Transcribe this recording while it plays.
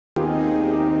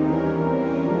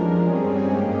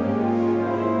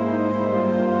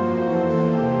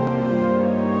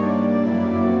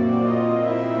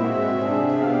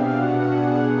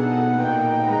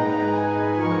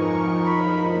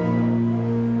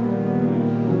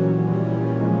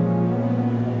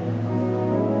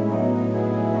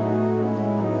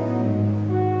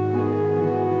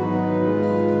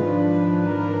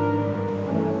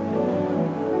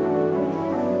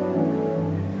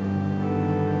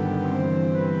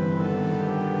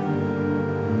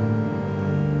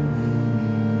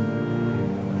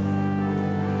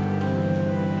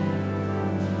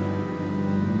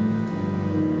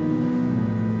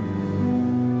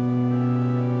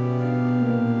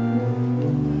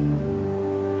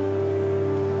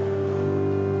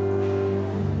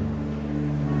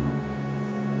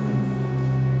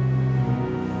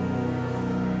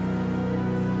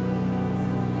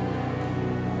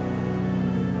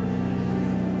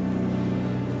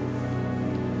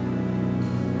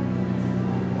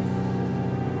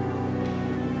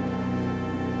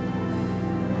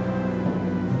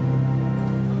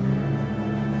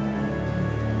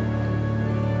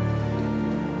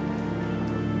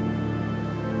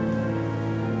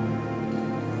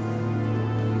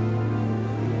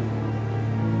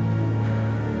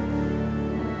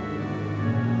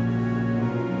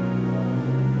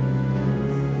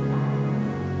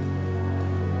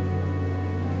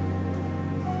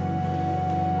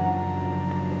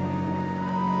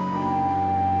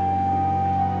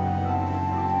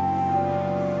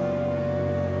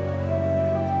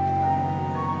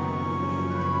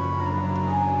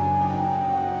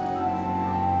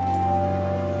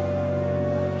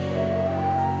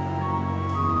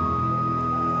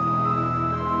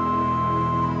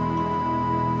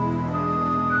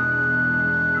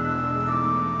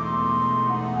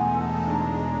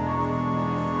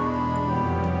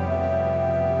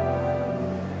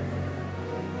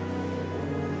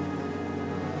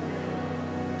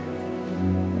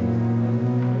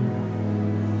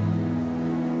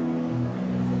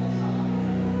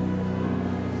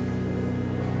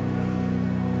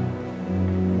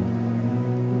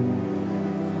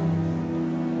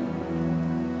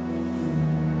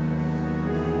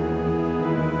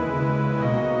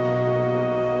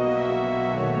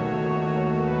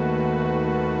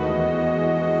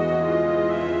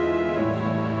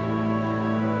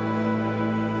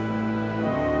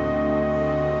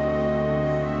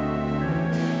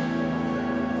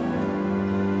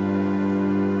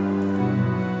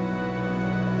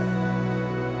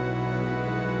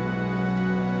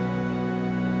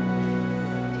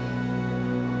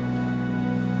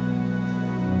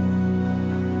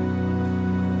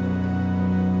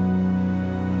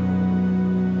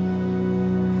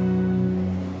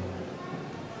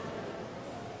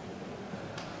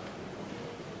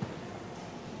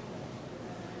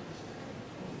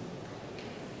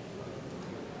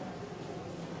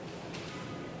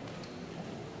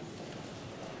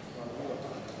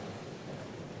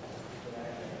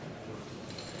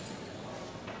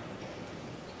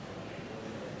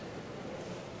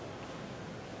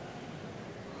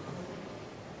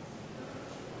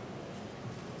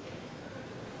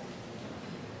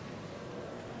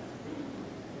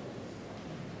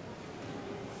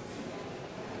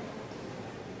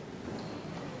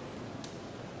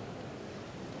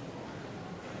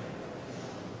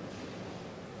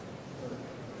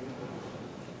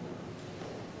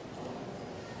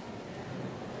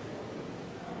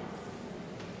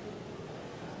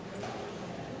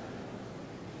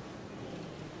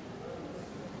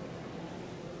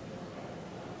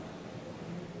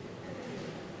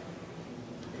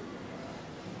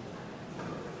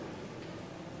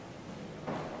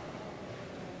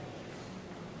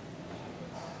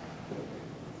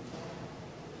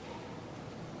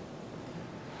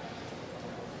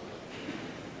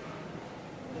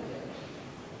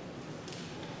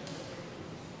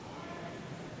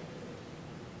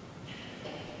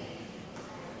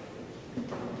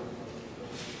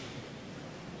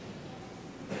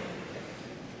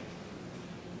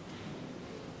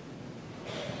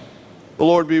The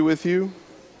Lord be with you.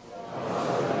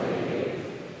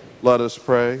 Let us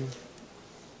pray.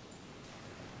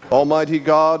 Almighty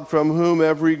God, from whom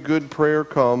every good prayer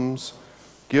comes,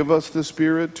 give us the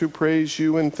Spirit to praise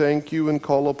you and thank you and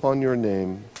call upon your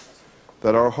name,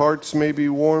 that our hearts may be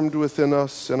warmed within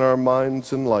us and our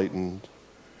minds enlightened.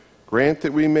 Grant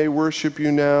that we may worship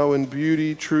you now in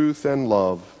beauty, truth, and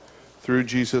love, through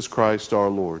Jesus Christ our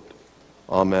Lord.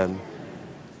 Amen.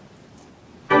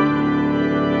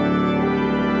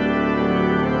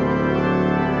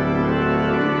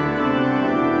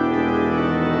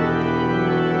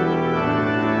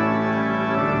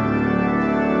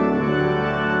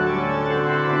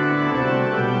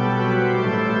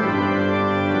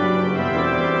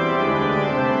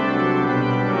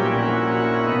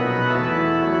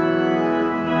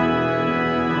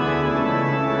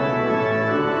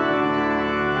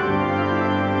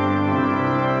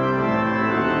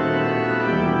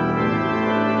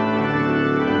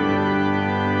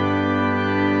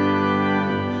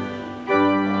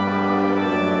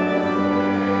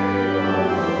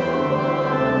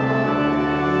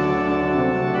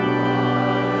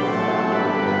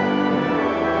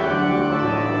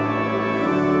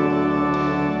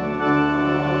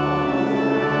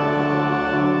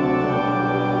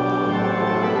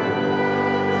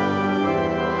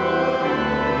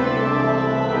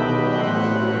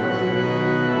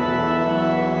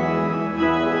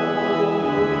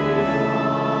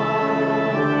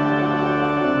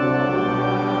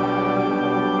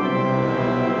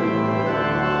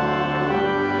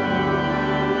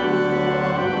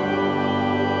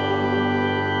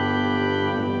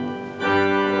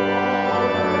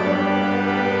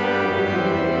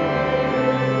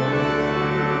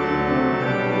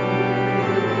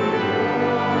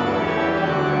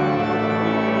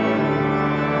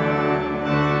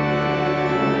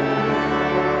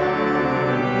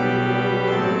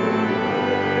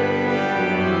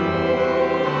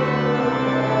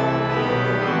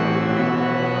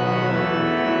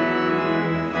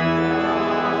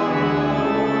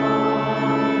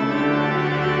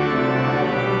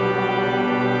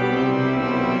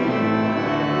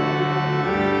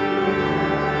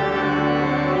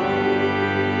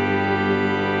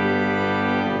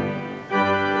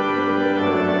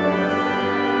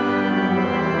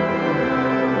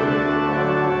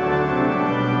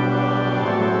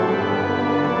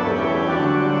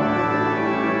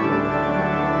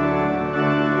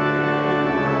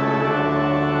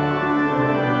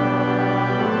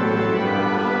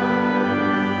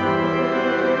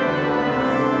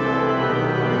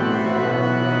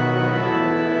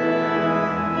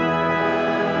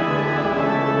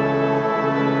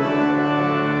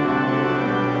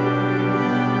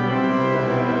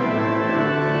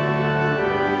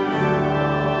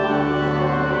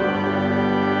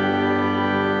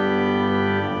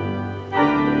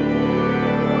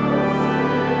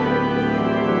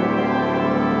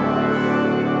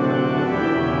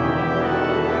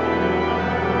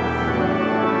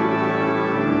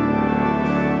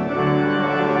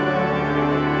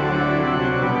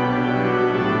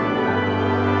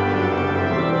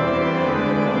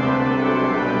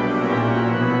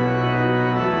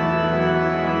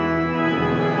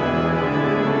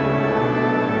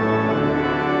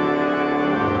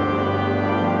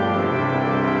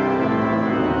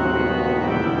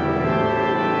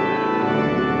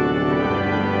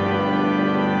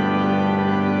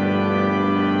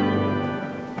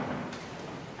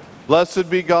 Blessed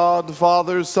be God, the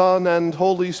Father, Son, and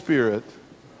Holy Spirit.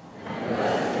 And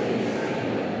blessed be his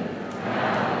kingdom,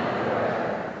 now and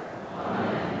forever.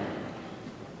 Amen.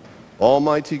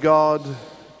 Almighty God,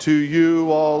 to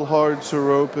you all hearts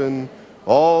are open,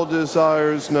 all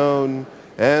desires known,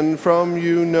 and from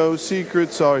you no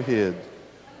secrets are hid.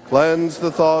 Cleanse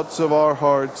the thoughts of our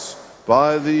hearts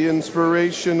by the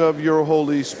inspiration of your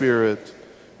Holy Spirit,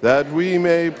 that we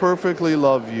may perfectly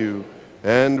love you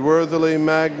and worthily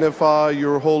magnify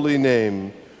your holy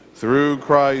name, through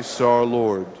Christ our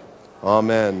Lord.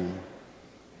 Amen.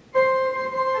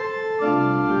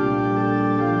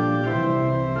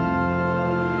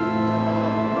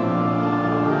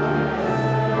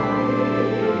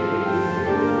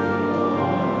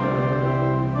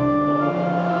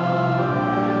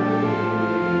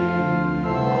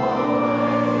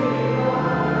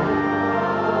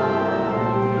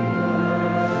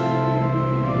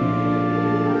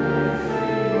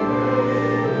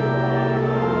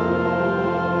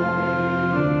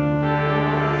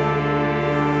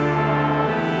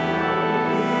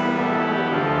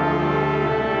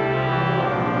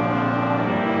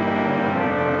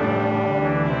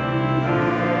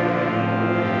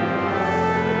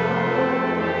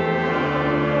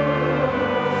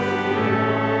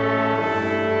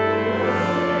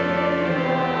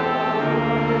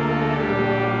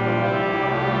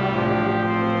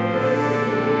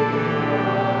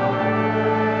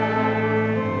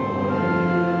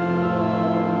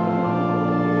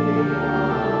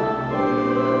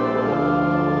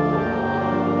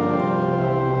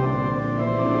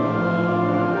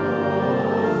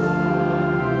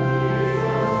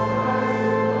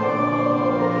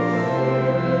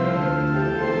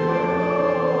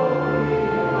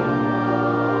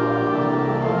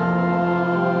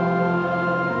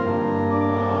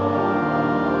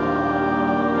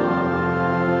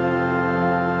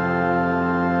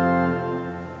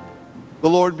 The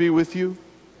Lord be with you.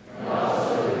 And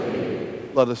also with you.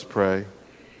 Let us pray.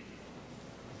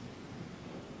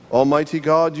 Almighty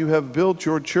God, you have built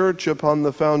your church upon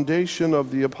the foundation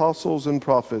of the apostles and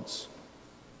prophets,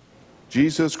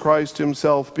 Jesus Christ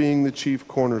himself being the chief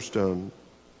cornerstone.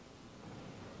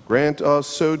 Grant us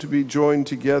so to be joined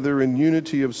together in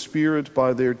unity of spirit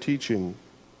by their teaching,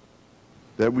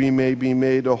 that we may be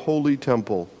made a holy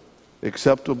temple,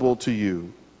 acceptable to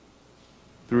you.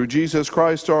 Through Jesus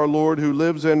Christ our Lord, who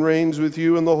lives and reigns with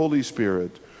you in the Holy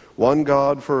Spirit, one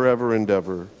God forever and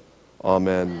ever.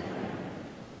 Amen.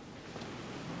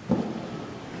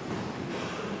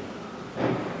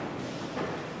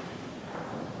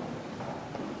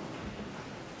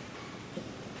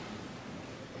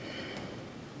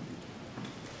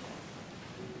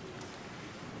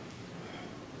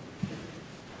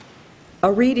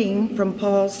 A reading from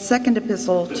Paul's second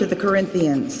epistle to the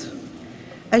Corinthians.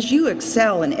 As you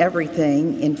excel in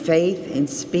everything, in faith, in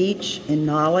speech, in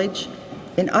knowledge,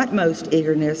 in utmost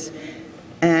eagerness,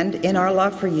 and in our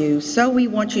love for you, so we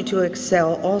want you to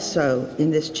excel also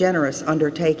in this generous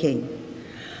undertaking.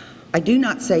 I do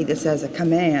not say this as a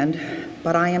command,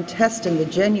 but I am testing the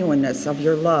genuineness of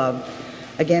your love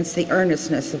against the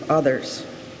earnestness of others.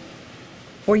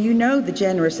 For you know the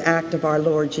generous act of our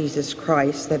Lord Jesus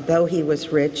Christ, that though he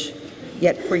was rich,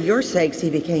 yet for your sakes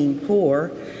he became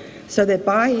poor, so that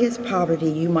by his poverty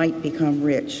you might become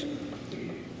rich.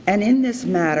 And in this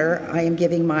matter I am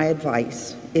giving my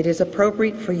advice. It is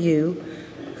appropriate for you,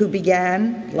 who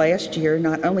began last year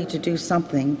not only to do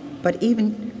something, but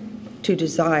even to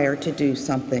desire to do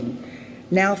something.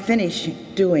 Now finish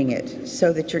doing it,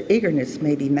 so that your eagerness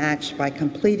may be matched by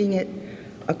completing it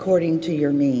according to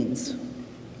your means.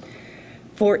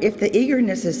 For if the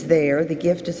eagerness is there, the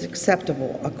gift is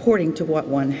acceptable according to what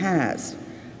one has,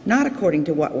 not according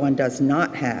to what one does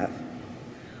not have.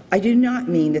 I do not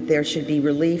mean that there should be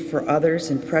relief for others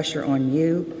and pressure on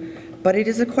you, but it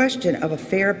is a question of a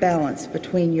fair balance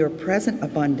between your present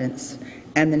abundance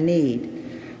and the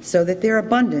need, so that their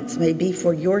abundance may be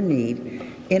for your need,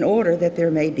 in order that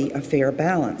there may be a fair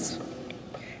balance.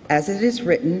 As it is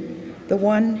written, the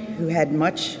one who had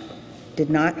much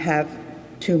did not have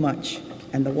too much,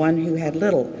 and the one who had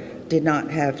little did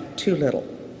not have too little.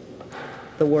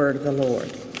 The word of the Lord.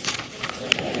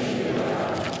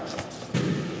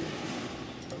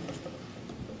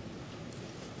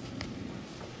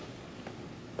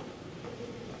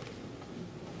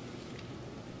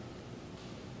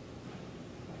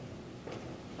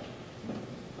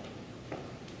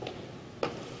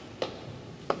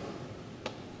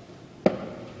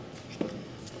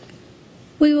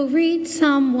 We will read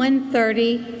Psalm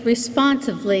 130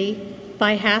 responsively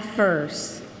by half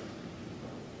verse.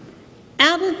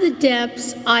 Out of the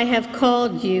depths I have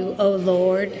called you, O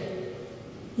Lord.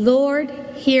 Lord,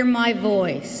 hear my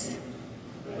voice.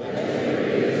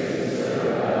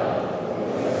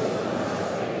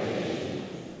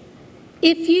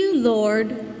 If you,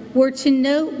 Lord, were to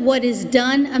note what is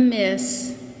done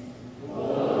amiss,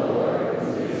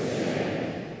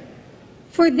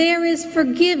 for there is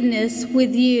forgiveness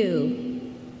with you.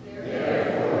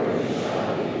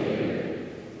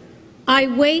 I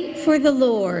wait for the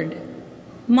Lord.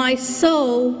 My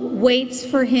soul waits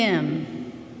for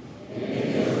him.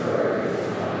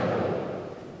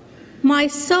 My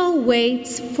soul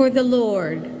waits for the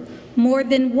Lord, more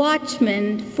than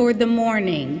watchmen for the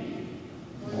morning.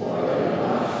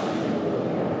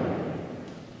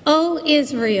 O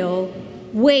Israel,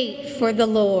 wait for the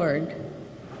Lord.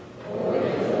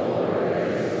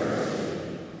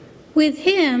 With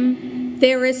him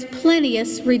there is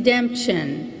plenteous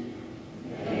redemption.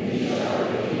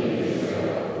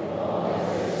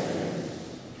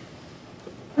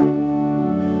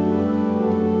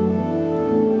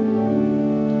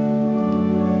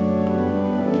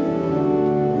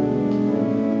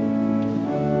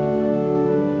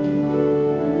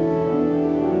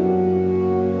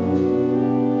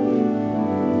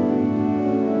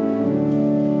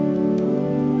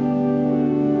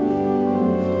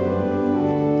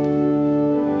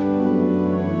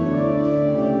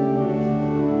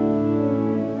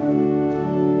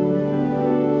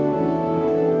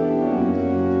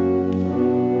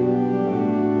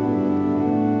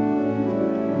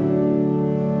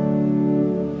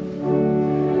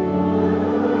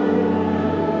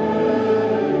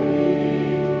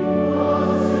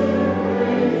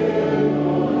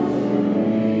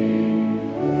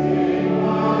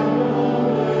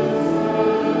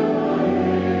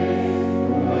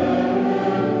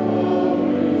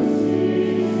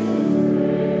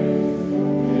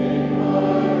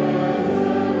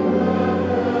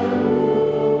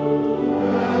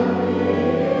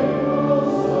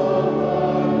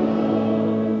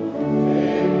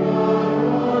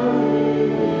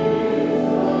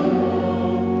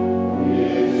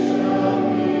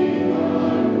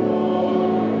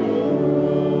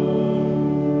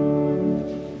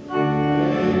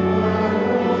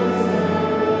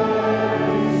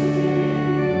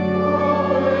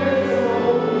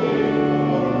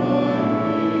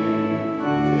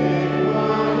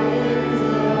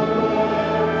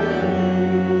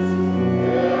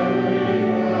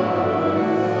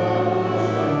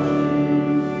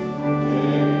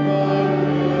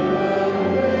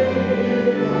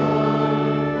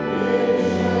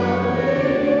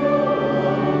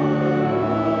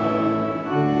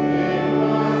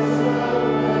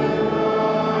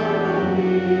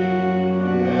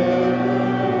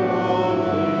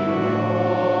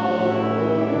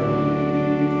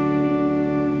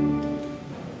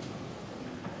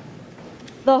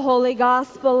 The Holy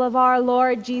Gospel of our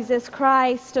Lord Jesus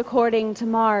Christ according to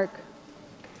Mark.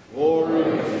 Glory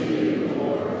to you,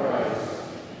 Lord Christ.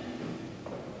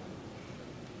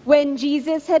 When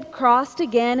Jesus had crossed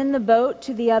again in the boat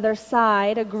to the other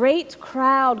side, a great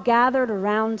crowd gathered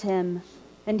around him,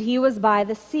 and he was by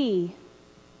the sea.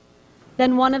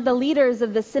 Then one of the leaders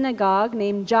of the synagogue,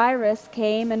 named Jairus,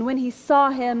 came, and when he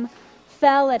saw him,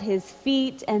 fell at his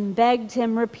feet and begged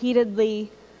him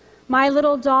repeatedly, "My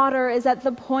little daughter is at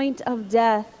the point of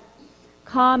death.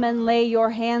 Come and lay your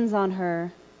hands on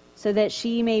her, so that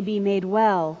she may be made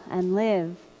well and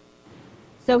live."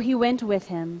 So he went with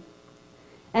him,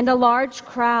 and a large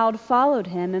crowd followed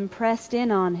him and pressed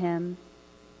in on him.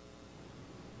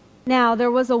 Now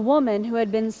there was a woman who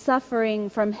had been suffering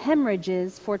from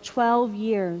hemorrhages for 12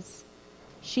 years.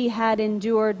 She had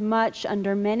endured much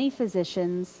under many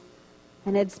physicians,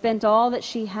 and had spent all that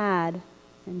she had,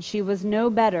 and she was no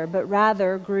better, but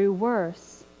rather grew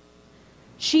worse.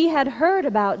 She had heard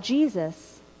about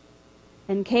Jesus,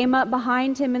 and came up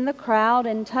behind him in the crowd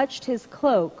and touched his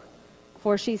cloak,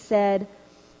 for she said,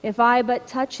 "If I but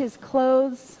touch his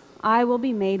clothes, I will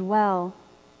be made well."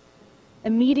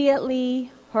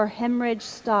 Immediately her hemorrhage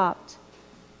stopped,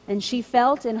 and she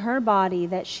felt in her body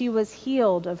that she was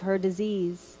healed of her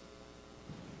disease.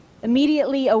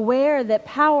 Immediately aware that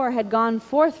power had gone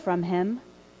forth from him,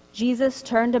 Jesus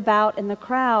turned about in the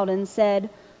crowd and said,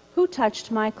 "Who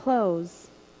touched my clothes?"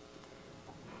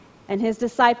 And his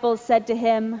disciples said to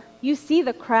him, "You see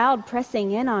the crowd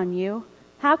pressing in on you.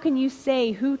 How can you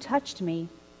say, 'Who touched me?'"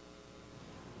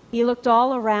 He looked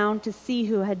all around to see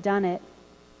who had done it.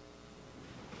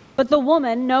 But the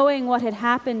woman, knowing what had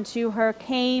happened to her,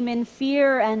 came in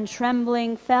fear and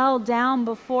trembling, fell down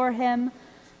before him,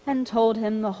 and told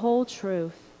him the whole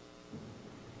truth.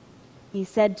 He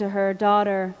said to her,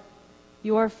 "Daughter,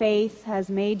 your faith has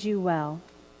made you well.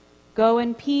 Go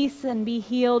in peace and be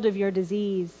healed of your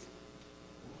disease."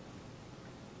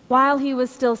 While he was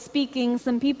still speaking,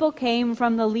 some people came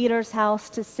from the leader's house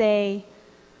to say,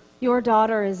 "Your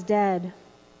daughter is dead.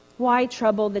 Why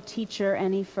trouble the teacher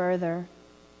any further?"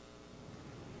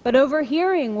 But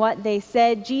overhearing what they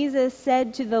said, Jesus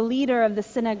said to the leader of the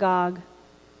synagogue,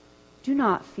 "Do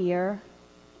not fear,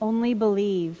 only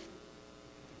believe."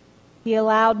 He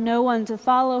allowed no one to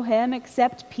follow him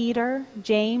except Peter,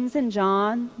 James, and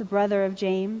John, the brother of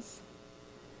James.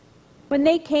 When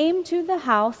they came to the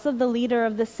house of the leader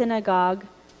of the synagogue,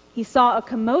 he saw a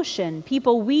commotion,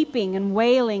 people weeping and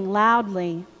wailing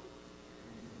loudly.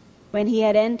 When he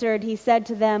had entered, he said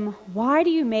to them, "Why do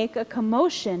you make a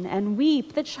commotion and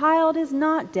weep? The child is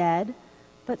not dead,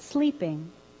 but sleeping."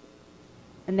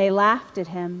 And they laughed at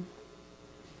him.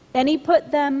 Then he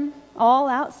put them all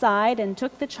outside and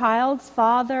took the child's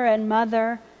father and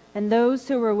mother and those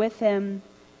who were with him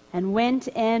and went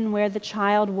in where the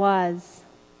child was.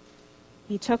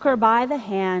 He took her by the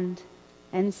hand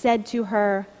and said to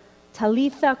her,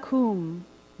 "Talitha cum,"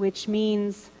 which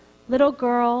means, "Little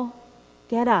girl,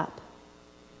 get up."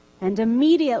 And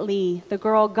immediately the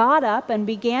girl got up and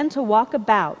began to walk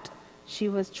about. She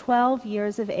was 12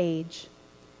 years of age.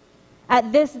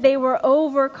 At this they were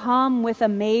overcome with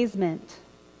amazement.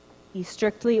 He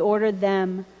strictly ordered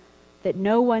them that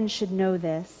no one should know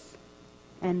this,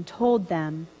 and told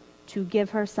them to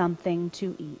give her something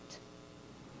to eat.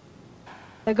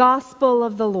 The Gospel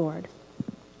of the Lord.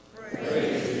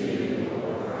 Praise to you,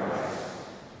 Lord Christ.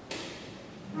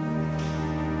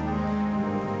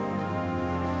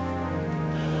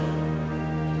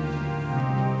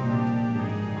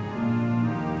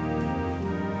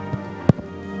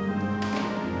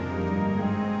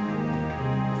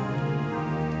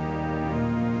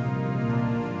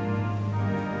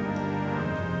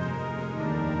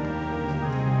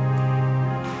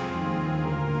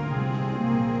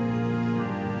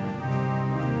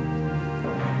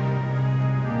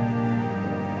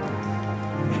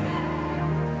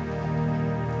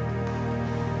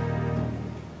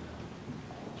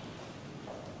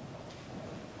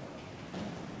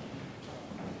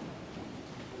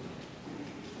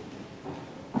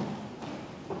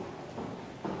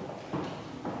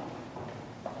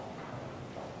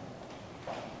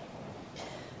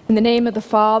 In the name of the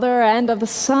Father, and of the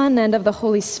Son, and of the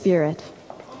Holy Spirit.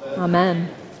 Amen.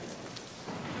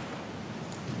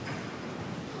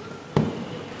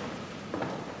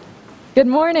 Good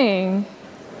morning.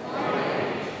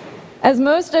 As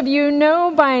most of you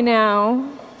know by now,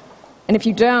 and if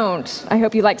you don't, I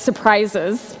hope you like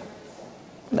surprises.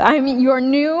 I'm your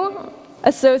new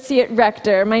Associate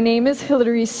Rector. My name is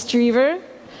Hilary Streever,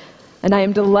 and I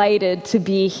am delighted to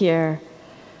be here.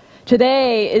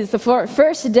 Today is the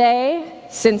first day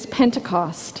since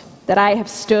Pentecost that I have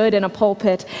stood in a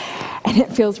pulpit, and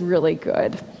it feels really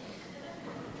good.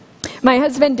 My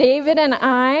husband David and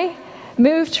I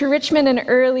moved to Richmond in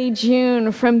early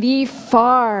June from the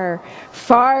far,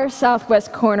 far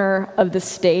southwest corner of the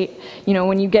state. You know,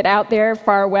 when you get out there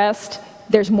far west,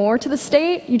 there's more to the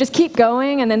state. You just keep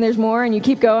going, and then there's more, and you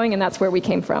keep going, and that's where we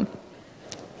came from.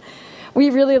 We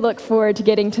really look forward to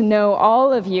getting to know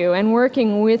all of you and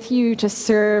working with you to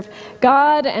serve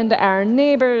God and our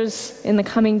neighbors in the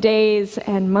coming days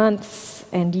and months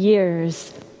and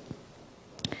years.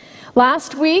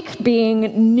 Last week,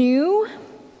 being new,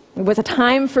 it was a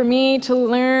time for me to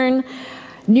learn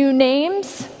new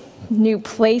names, new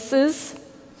places.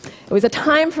 It was a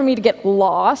time for me to get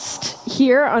lost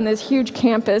here on this huge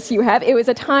campus you have. It was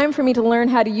a time for me to learn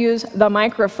how to use the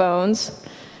microphones.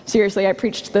 Seriously, I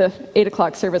preached the 8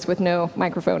 o'clock service with no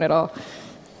microphone at all.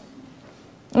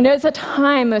 And it was a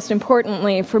time, most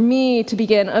importantly, for me to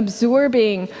begin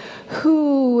absorbing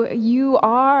who you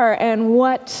are and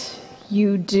what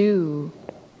you do.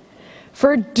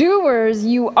 For doers,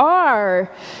 you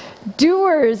are.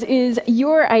 Doers is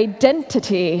your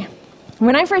identity.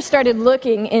 When I first started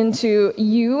looking into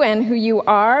you and who you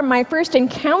are, my first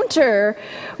encounter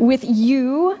with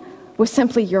you was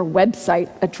simply your website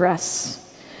address.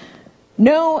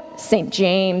 No St.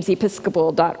 James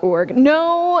Episcopal.org.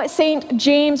 No St.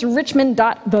 James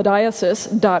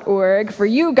Richmond.thediocese.org. For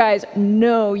you guys,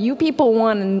 no. You people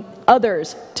want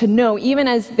others to know, even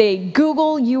as they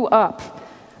Google you up,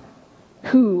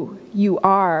 who you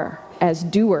are as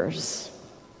doers.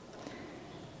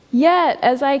 Yet,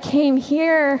 as I came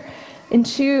here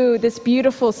into this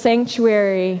beautiful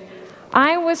sanctuary,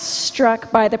 I was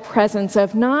struck by the presence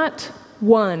of not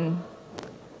one,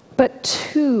 but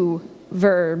two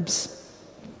verbs: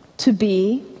 to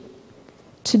be,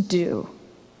 to do.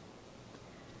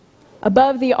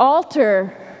 Above the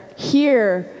altar,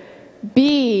 here,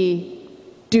 be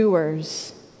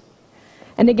doers.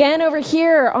 And again over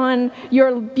here on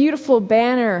your beautiful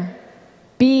banner,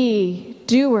 be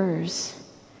doers.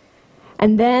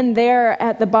 And then there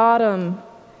at the bottom,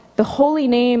 the holy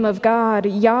name of God,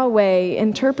 Yahweh,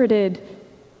 interpreted,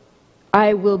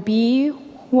 I will be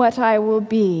what I will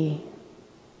be.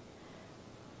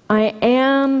 I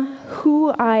am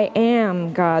who I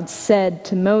am, God said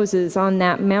to Moses on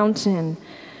that mountain.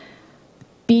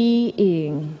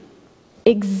 Being,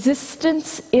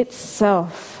 existence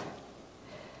itself.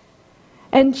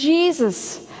 And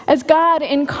Jesus, as God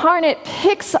incarnate,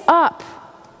 picks up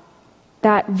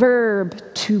that verb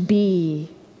to be.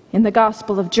 In the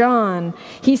Gospel of John,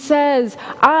 he says,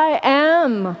 I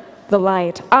am the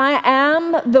light. I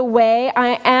am the way.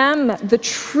 I am the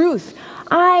truth.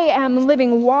 I am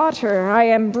living water. I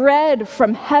am bread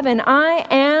from heaven. I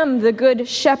am the good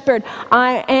shepherd.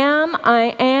 I am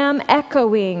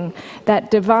echoing that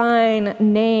divine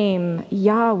name,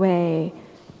 Yahweh,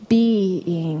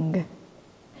 being.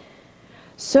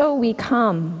 So we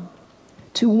come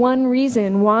to one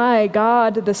reason why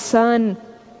God the Son,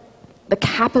 the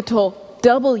capital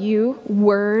W,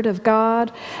 Word of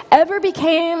God, ever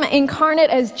became incarnate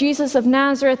as Jesus of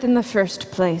Nazareth in the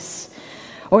first place.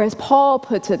 Or as Paul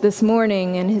puts it this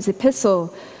morning in his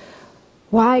epistle,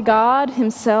 why God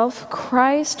himself,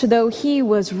 Christ, though he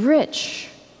was rich,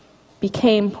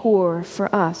 became poor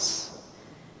for us.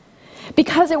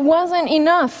 Because it wasn't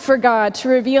enough for God to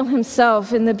reveal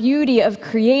himself in the beauty of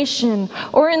creation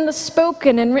or in the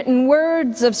spoken and written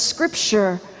words of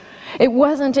Scripture. It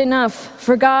wasn't enough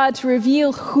for God to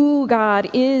reveal who God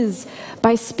is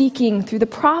by speaking through the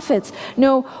prophets.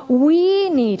 No, we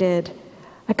needed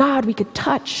a God we could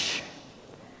touch,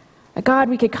 a God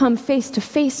we could come face to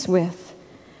face with.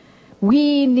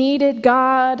 We needed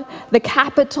God, the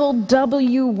capital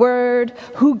W Word,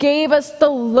 who gave us the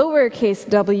lowercase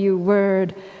w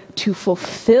word, to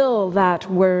fulfill that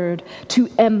word, to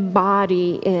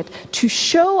embody it, to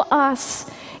show us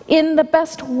in the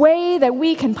best way that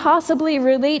we can possibly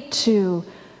relate to,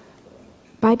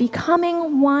 by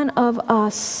becoming one of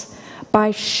us, by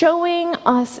showing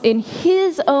us in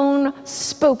his own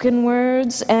spoken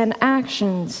words and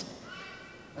actions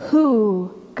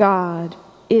who God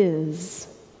is.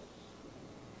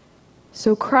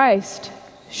 So Christ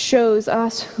shows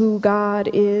us who God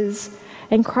is,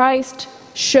 and Christ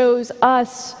shows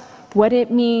us what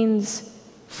it means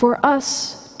for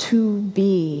us to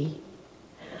be.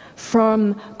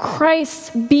 From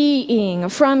Christ's being,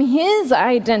 from his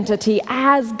identity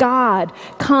as God,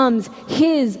 comes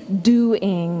his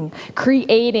doing,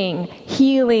 creating,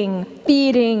 healing,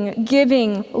 feeding,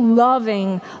 giving,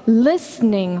 loving,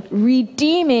 listening,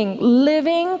 redeeming,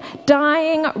 living,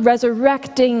 dying,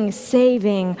 resurrecting,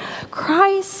 saving.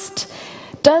 Christ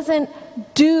doesn't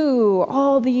do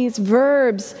all these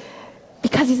verbs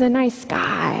because he's a nice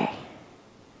guy.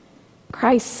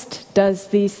 Christ does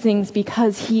these things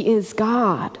because he is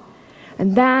God.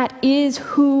 And that is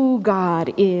who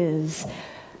God is.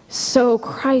 So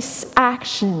Christ's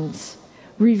actions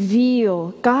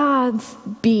reveal God's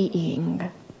being.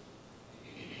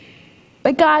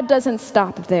 But God doesn't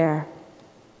stop there.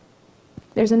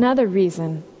 There's another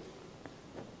reason.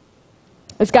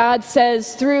 As God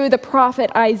says through the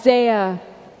prophet Isaiah,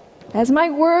 "As my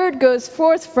word goes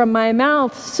forth from my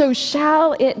mouth, so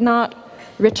shall it not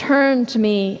return to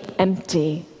me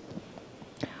empty."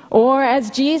 Or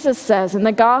as Jesus says in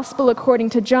the Gospel according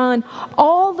to John,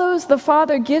 "All those the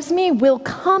Father gives me will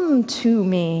come to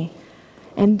me.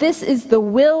 And this is the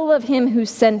will of him who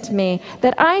sent me,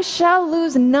 that I shall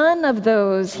lose none of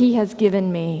those he has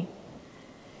given me."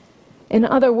 In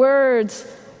other words,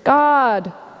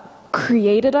 God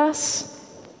created us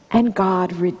and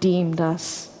God redeemed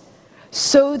us,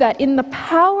 so that in the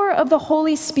power of the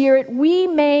Holy Spirit we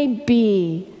may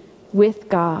be with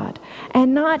God,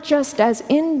 and not just as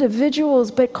individuals,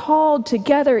 but called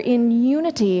together in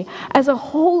unity as a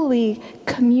holy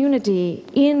community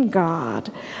in God,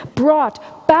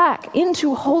 brought back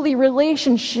into holy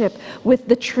relationship with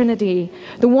the Trinity,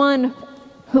 the one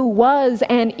who was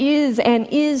and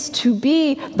is to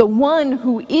be, the one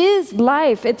who is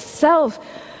life itself,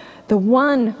 the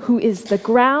one who is the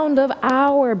ground of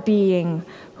our being,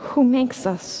 who makes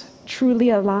us truly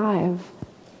alive.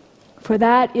 For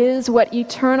that is what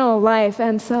eternal life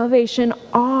and salvation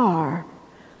are,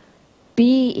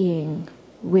 being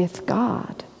with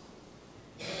God.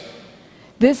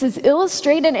 This is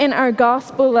illustrated in our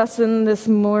gospel lesson this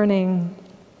morning.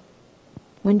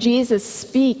 When Jesus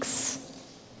speaks,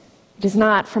 it is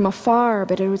not from afar,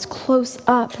 but it was close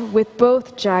up with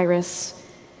both Jairus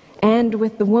and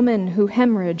with the woman who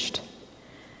hemorrhaged.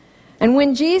 And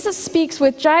when Jesus speaks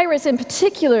with Jairus in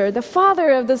particular, the father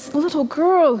of this little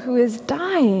girl who is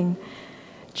dying,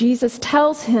 Jesus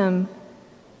tells him,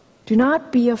 "Do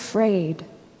not be afraid,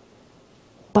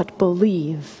 but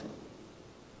believe."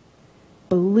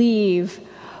 Believe.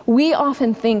 We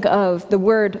often think of the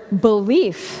word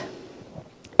belief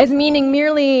as meaning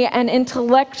merely an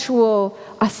intellectual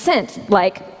assent,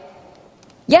 like,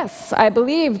 "Yes, I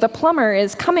believe the plumber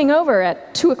is coming over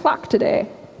at 2:00 today."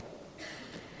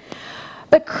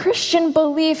 But Christian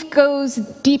belief goes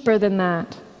deeper than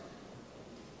that.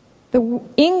 The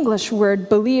English word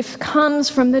belief comes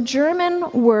from the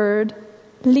German word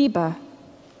Liebe,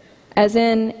 as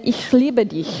in "Ich liebe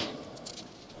dich,"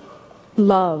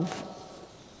 love.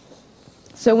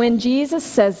 So when Jesus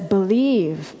says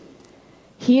believe,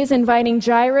 he is inviting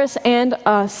Jairus and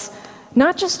us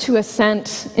not just to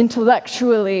assent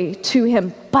intellectually to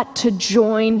him, but to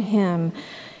join him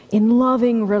in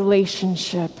loving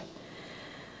relationship.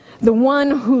 The one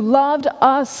who loved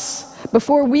us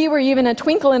before we were even a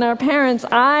twinkle in our parents'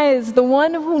 eyes, the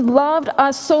one who loved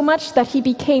us so much that he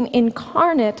became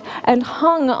incarnate and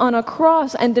hung on a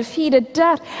cross and defeated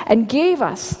death and gave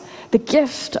us the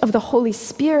gift of the Holy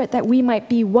Spirit that we might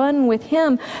be one with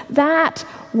him. That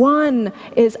one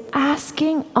is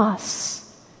asking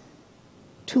us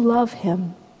to love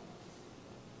him.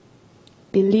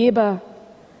 Beliebe,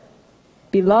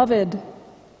 beloved,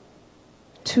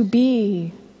 to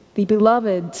be the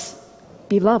beloved's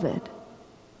beloved.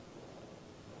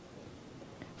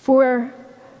 For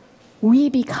we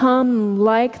become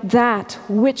like that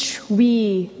which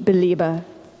we believe,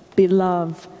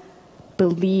 beloved,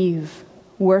 believe,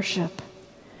 worship.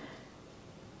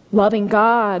 Loving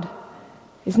God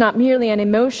is not merely an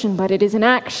emotion, but it is an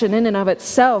action in and of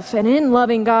itself. And in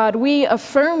loving God, we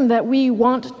affirm that we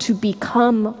want to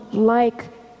become like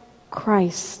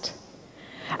Christ.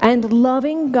 And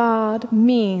loving God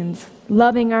means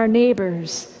loving our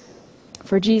neighbors.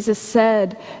 For Jesus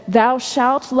said, "Thou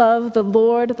shalt love the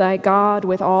Lord thy God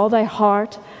with all thy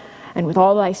heart, and with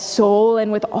all thy soul,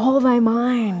 and with all thy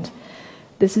mind."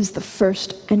 This is the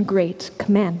first and great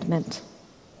commandment.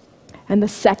 And the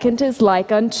second is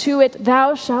like unto it,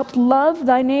 "Thou shalt love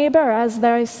thy neighbor as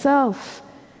thyself."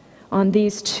 On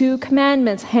these two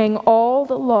commandments hang all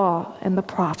the law and the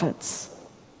prophets.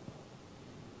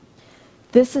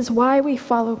 This is why we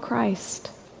follow Christ,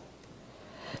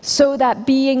 so that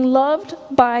being loved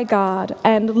by God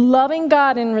and loving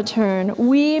God in return,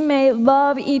 we may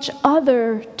love each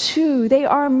other too. They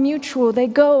are mutual, they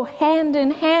go hand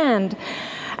in hand.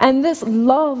 And this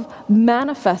love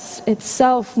manifests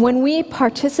itself when we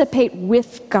participate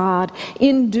with God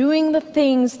in doing the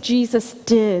things Jesus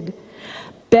did,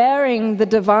 bearing the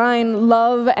divine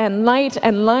love and light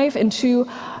and life into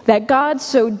that God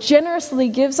so generously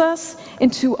gives us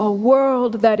into a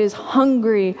world that is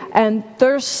hungry and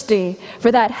thirsty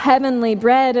for that heavenly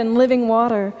bread and living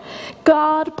water.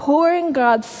 God pouring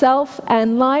God's self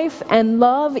and life and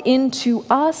love into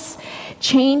us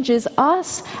changes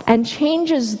us and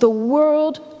changes the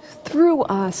world through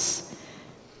us.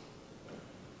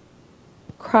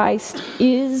 Christ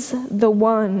is the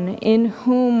one in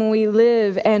whom we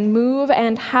live and move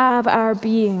and have our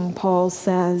being, Paul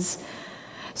says.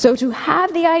 So to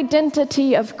have the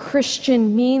identity of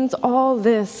Christian means all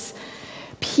this: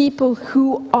 people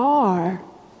who are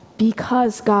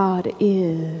because God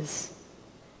is.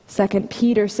 2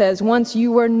 Peter says, once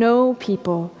you were no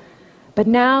people, but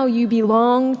now you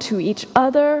belong to each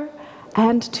other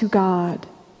and to God.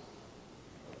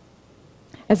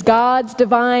 As God's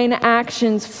divine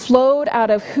actions flowed out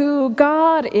of who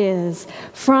God is,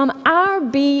 from our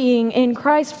being in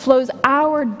Christ flows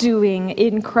our doing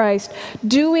in Christ,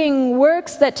 doing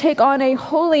works that take on a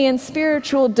holy and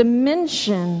spiritual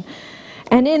dimension.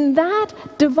 And in that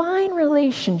divine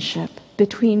relationship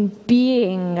between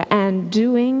being and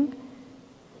doing,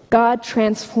 God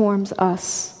transforms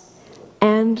us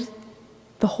and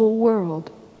the whole world.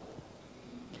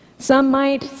 Some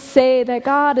might say that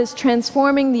God is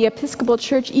transforming the Episcopal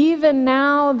Church even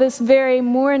now, this very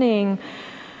morning,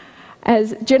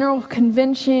 as General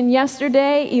Convention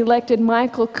yesterday elected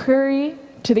Michael Curry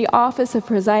to the office of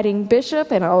presiding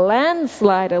bishop in a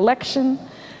landslide election,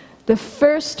 the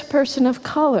first person of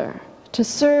color to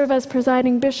serve as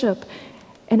presiding bishop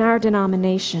in our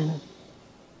denomination.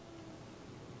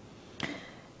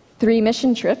 3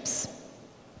 mission trips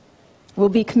will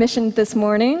be commissioned this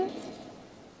morning.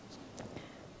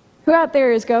 Who out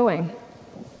there is going?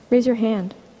 Raise your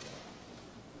hand.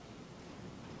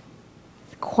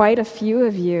 Quite a few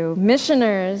of you.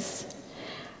 Missioners,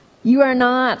 you are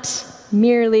not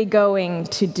merely going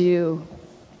to do.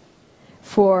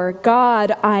 For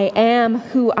God, I am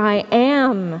who I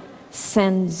am,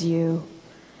 sends you.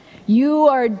 You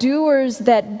are doers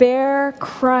that bear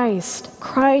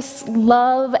Christ's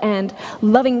love and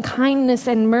loving kindness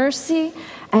and mercy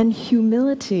and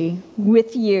humility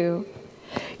with you.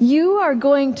 You are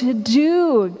going to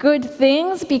do good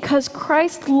things because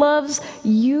Christ loves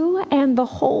you and the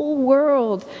whole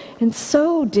world, and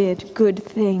so did good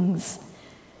things.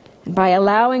 And by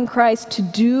allowing Christ to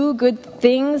do good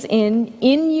things in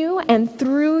you and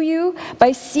through you,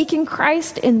 by seeking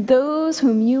Christ in those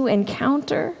whom you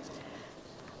encounter,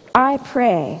 I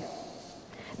pray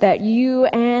that you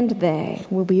and they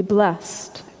will be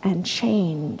blessed and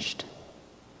changed.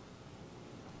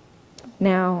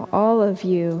 Now, all of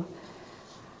you,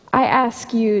 I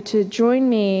ask you to join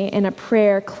me in a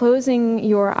prayer, closing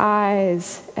your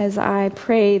eyes as I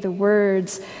pray the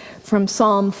words from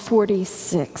Psalm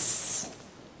 46.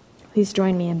 Please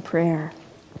join me in prayer.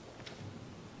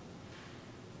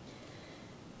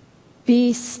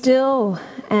 Be still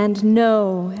and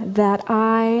know that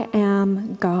I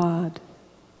am God.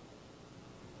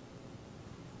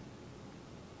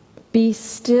 Be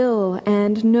still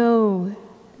and know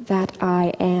that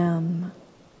I am.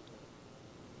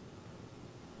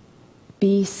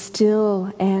 Be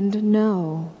still and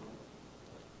know.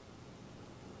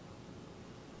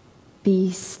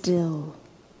 Be still.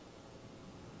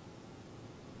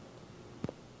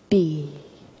 Be.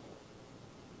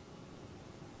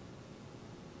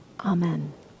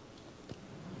 Amen.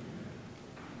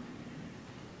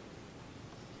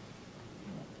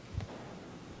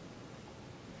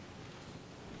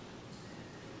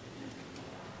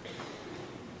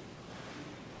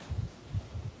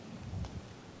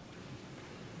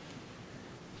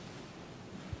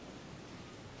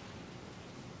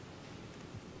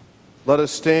 Let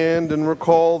us stand and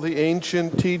recall the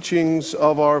ancient teachings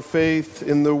of our faith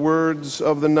in the words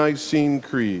of the Nicene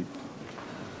Creed.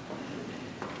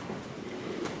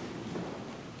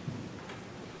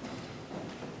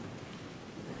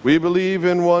 We believe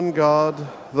in one God,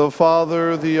 the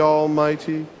Father, the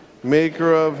Almighty,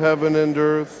 maker of heaven and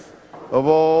earth, of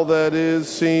all that is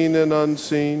seen and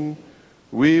unseen.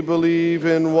 We believe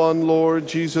in one Lord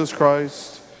Jesus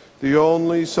Christ, the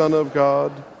only Son of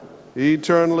God,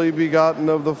 eternally begotten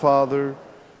of the Father,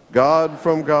 God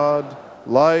from God,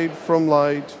 light from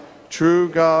light, true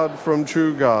God from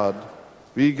true God,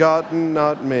 begotten,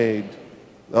 not made,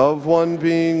 of one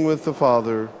being with the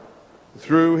Father.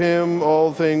 Through him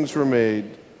all things were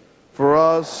made. For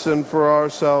us and for our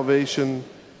salvation,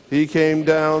 he came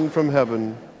down from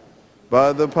heaven.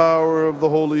 By the power of the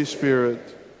Holy Spirit,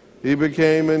 he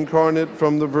became incarnate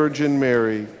from the Virgin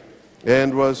Mary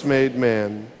and was made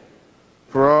man.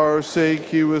 For our sake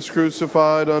he was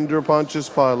crucified under Pontius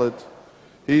Pilate.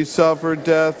 He suffered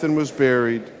death and was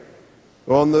buried.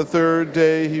 On the third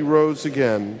day he rose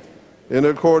again, in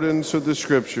accordance with the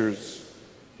Scriptures.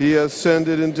 He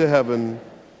ascended into heaven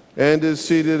and is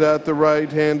seated at the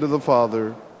right hand of the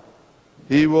Father.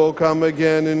 He will come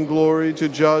again in glory to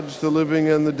judge the living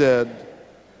and the dead,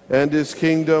 and his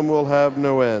kingdom will have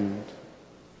no end.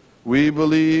 We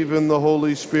believe in the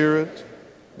Holy Spirit,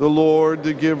 the Lord,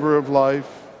 the giver of life,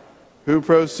 who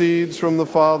proceeds from the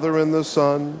Father and the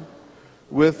Son.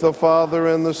 With the Father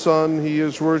and the Son he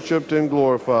is worshipped and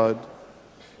glorified.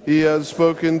 He has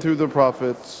spoken through the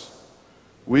prophets.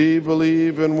 We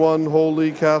believe in one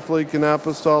holy Catholic and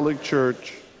Apostolic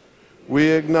Church. We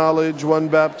acknowledge one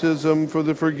baptism for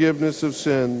the forgiveness of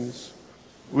sins.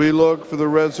 We look for the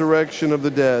resurrection of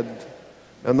the dead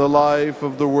and the life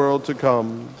of the world to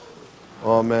come.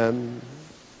 Amen.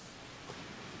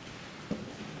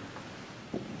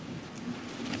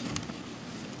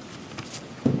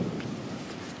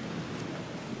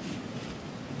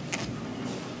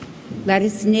 Let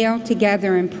us kneel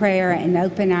together in prayer and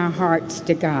open our hearts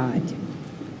to God.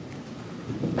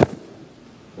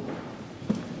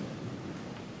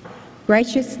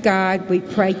 Gracious God, we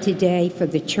pray today for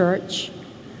the Church,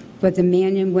 for the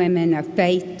men and women of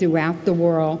faith throughout the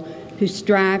world who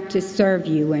strive to serve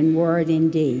you in word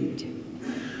and deed.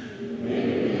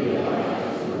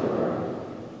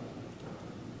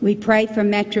 We pray for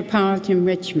Metropolitan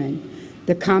Richmond,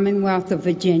 the Commonwealth of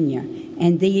Virginia,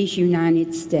 and these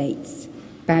United States.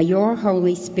 By your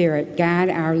Holy Spirit, guide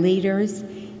our leaders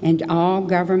and all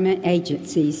government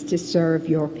agencies to serve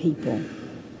your people.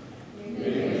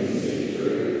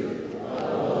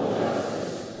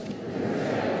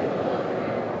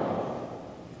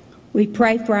 We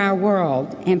pray for our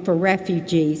world and for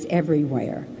refugees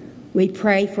everywhere. We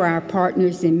pray for our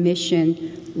partners in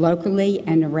mission locally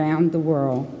and around the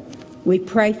world. We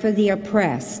pray for the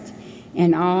oppressed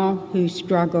and all who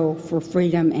struggle for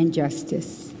freedom and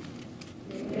justice.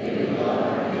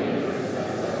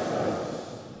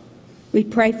 We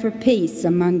pray for peace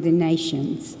among the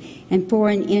nations and for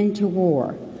an end to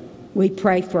war. We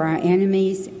pray for our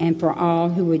enemies and for all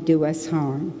who would do us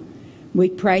harm. We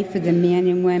pray for the men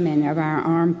and women of our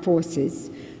armed forces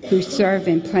who serve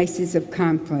in places of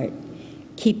conflict.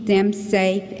 Keep them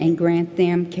safe and grant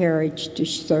them courage to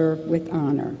serve with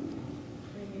honor.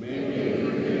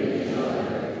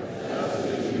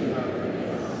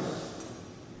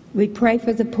 We pray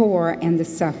for the poor and the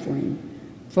suffering,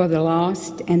 for the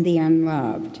lost and the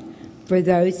unloved, for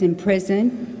those in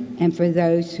prison and for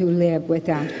those who live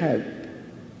without hope.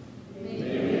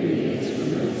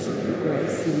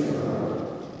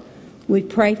 We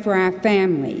pray for our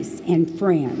families and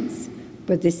friends,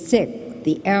 for the sick,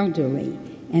 the elderly,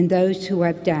 and those who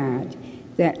have died,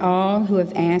 that all who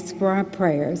have asked for our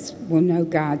prayers will know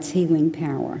God's healing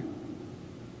power.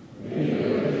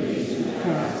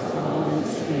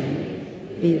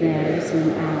 Be theirs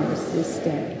and ours this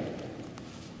day.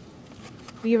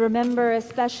 We remember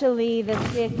especially the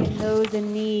sick and those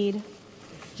in need.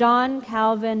 John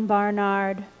Calvin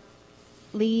Barnard,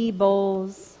 Lee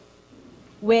Bowles,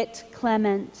 Whit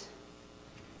Clement,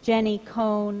 Jenny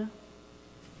Cohn,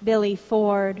 Billy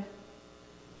Ford,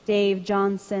 Dave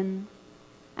Johnson,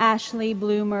 Ashley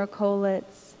Bloomer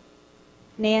Kolitz,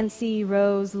 Nancy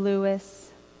Rose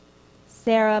Lewis,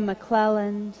 Sarah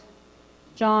McClelland,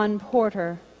 John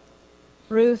Porter,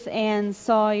 Ruth Ann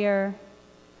Sawyer,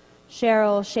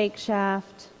 Cheryl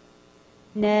Shakeshaft,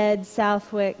 Ned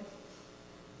Southwick,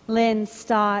 Lynn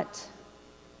Stott,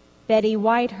 Betty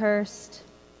Whitehurst,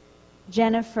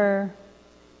 Jennifer,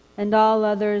 and all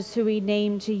others who we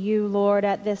name to you, Lord,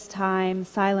 at this time,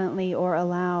 silently or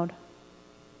aloud.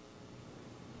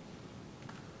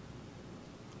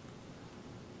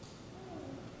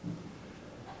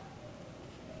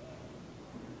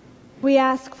 We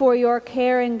ask for your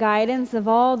care and guidance of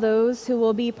all those who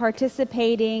will be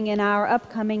participating in our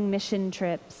upcoming mission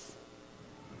trips.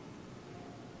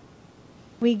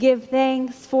 We give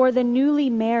thanks for the newly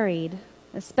married,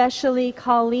 especially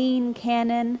Colleen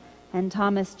Cannon and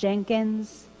Thomas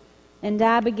Jenkins, and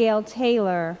Abigail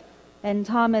Taylor and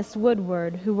Thomas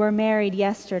Woodward, who were married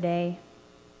yesterday.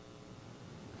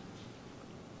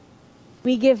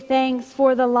 We give thanks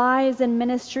for the lives and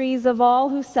ministries of all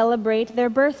who celebrate their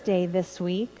birthday this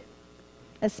week,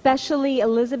 especially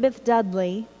Elizabeth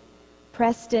Dudley,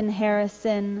 Preston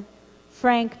Harrison,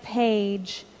 Frank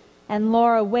Page, and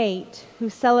Laura Waite, who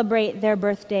celebrate their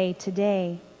birthday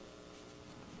today.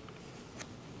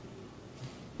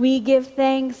 We give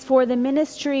thanks for the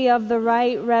ministry of the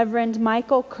Right Reverend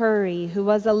Michael Curry, who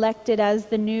was elected as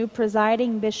the new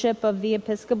presiding bishop of the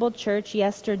Episcopal Church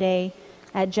yesterday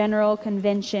at General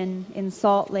Convention in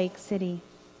Salt Lake City.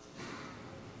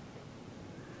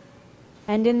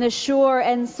 and in the sure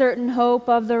and certain hope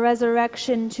of the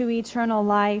resurrection to eternal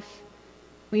life,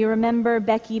 we remember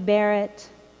Becky Barrett,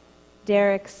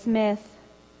 Derek Smith,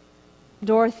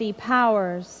 Dorothy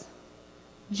Powers,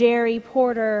 Jerry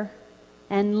Porter,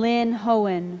 and Lynn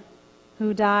Hohen,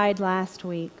 who died last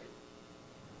week.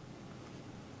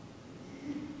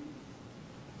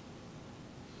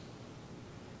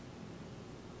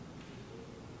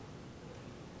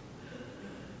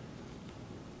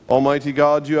 Almighty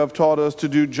God, you have taught us to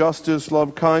do justice,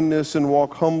 love kindness, and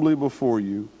walk humbly before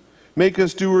you. Make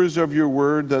us doers of your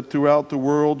word, that throughout the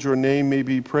world your name may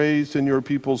be praised and your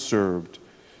people served.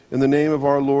 In the name of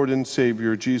our Lord and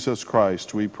Savior, Jesus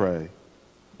Christ, we pray.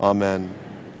 Amen.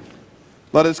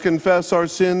 Let us confess our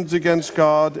sins against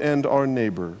God and our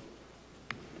neighbor.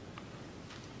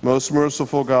 Most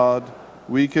merciful God,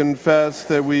 we confess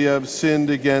that we have sinned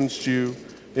against you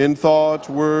in thought,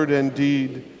 word, and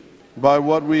deed, by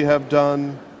what we have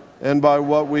done and by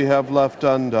what we have left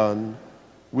undone.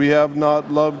 We have not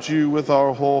loved you with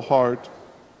our whole heart.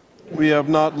 We have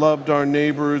not loved our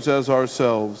neighbors as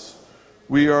ourselves.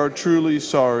 We are truly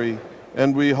sorry,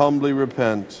 and we humbly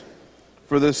repent.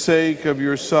 For the sake of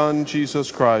your Son, Jesus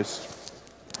Christ,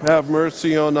 have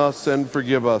mercy on us and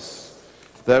forgive us,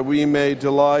 that we may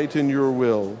delight in your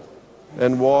will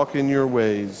and walk in your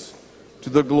ways, to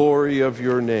the glory of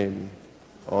your name.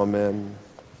 Amen.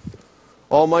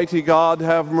 Almighty God,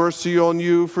 have mercy on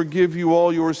you, forgive you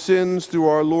all your sins through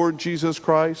our Lord Jesus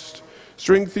Christ,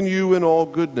 strengthen you in all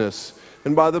goodness,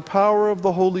 and by the power of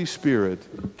the Holy Spirit,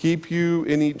 keep you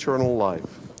in eternal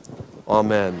life.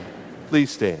 Amen.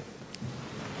 Please stand.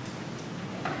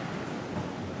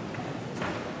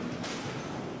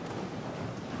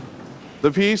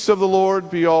 The peace of the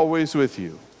Lord be always with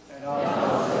you. And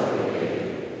also with you.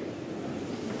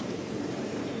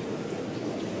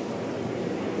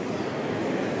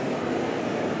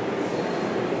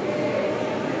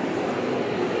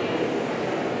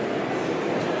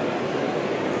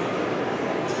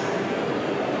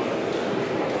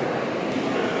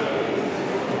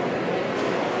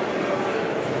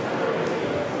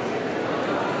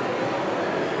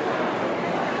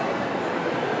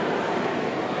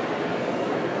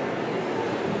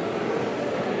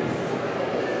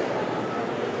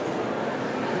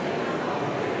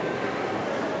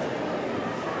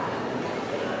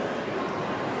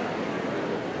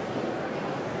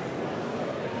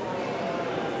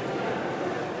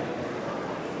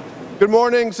 Good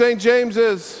morning, St.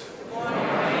 James's. Good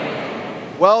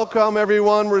morning. Welcome,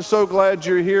 everyone. We're so glad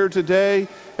you're here today.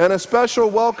 And a special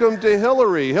welcome to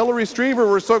Hilary Streever.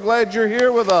 We're so glad you're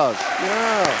here with us.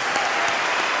 Yeah.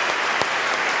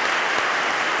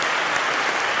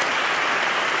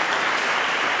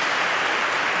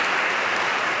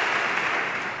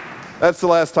 That's the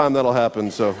last time that'll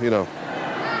happen, so, you know.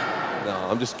 No,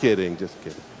 I'm just kidding,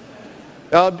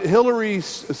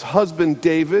 Hilary's husband,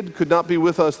 David, could not be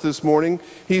with us this morning.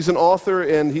 He's an author,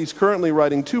 and he's currently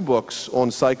writing 2 books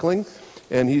on cycling,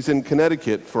 and he's in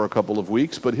Connecticut for a couple of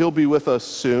weeks, but he'll be with us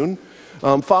soon.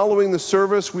 Following the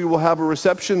service, we will have a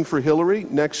reception for Hilary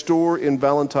next door in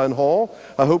Valentine Hall.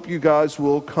 I hope you guys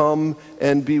will come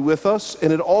and be with us,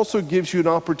 and it also gives you an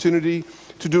opportunity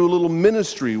to do a little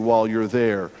ministry while you're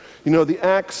there. You know, the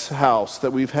Axe house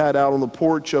that we've had out on the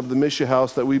porch of the Misha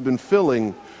house that we've been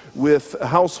filling with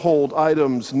household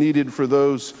items needed for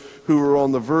those who are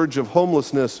on the verge of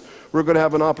homelessness. We're going to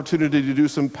have an opportunity to do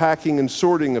some packing and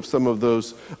sorting of some of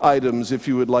those items if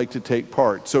you would like to take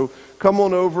part. So come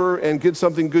on over and get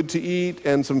something good to eat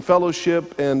and some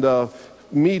fellowship and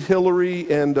meet Hilary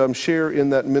and share in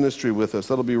that ministry with us.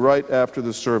 That'll be right after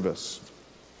the service.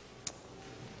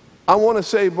 I want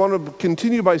to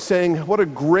continue by saying what a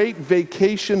great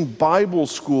vacation Bible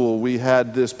school we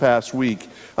had this past week.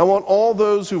 I want all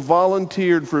those who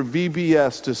volunteered for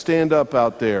VBS to stand up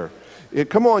out there.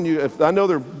 Come on, I know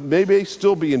they may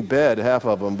still be in bed, half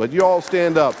of them, but you all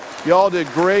stand up. You all did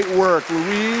great work.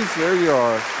 Louise, there you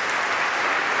are.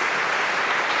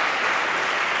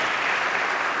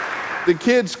 The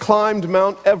kids climbed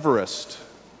Mount Everest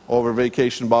over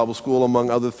Vacation Bible School, among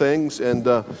other things, and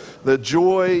the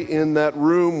joy in that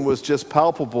room was just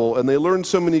palpable, and they learned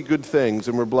so many good things,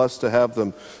 and we're blessed to have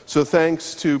them. So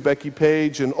thanks to Becky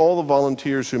Page and all the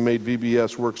volunteers who made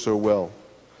VBS work so well.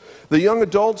 The young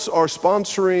adults are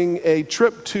sponsoring a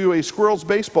trip to a Squirrels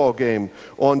baseball game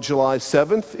on July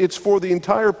 7th. It's for the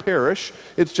entire parish.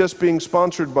 It's just being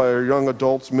sponsored by our young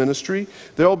adults ministry.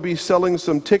 They'll be selling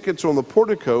some tickets on the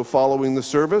portico following the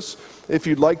service. If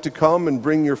you'd like to come and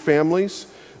bring your families,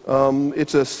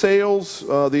 it's a sales,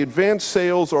 the advanced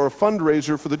sales are a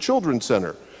fundraiser for the Children's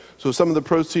Center. So some of the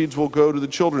proceeds will go to the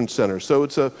Children's Center. So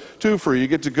it's a twofer. You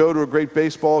get to go to a great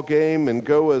baseball game and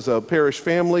go as a parish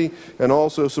family and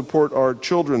also support our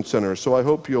Children's Center. So I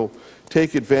hope you'll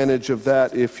take advantage of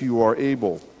that if you are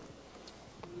able.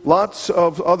 Lots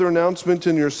of other announcements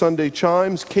in your Sunday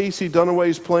chimes. Casey Dunaway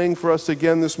is playing for us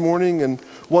again this morning, and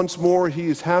once more he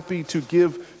is happy to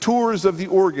give tours of the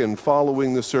organ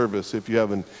following the service if you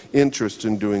have an interest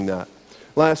in doing that.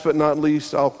 Last but not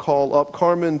least, I'll call up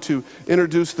Carmen to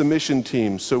introduce the mission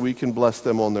team so we can bless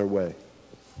them on their way.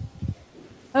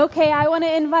 Okay, I want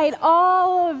to invite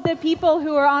all of the people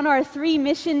who are on our 3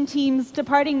 mission teams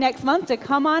departing next month to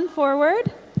come on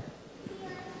forward.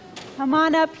 Come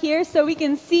on up here so we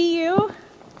can see you.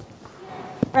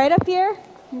 Right up here.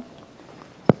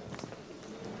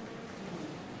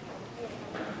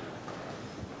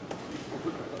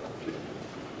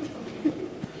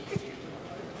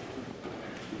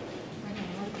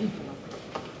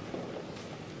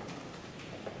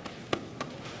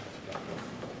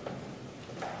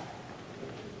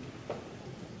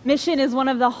 Mission is one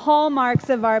of the hallmarks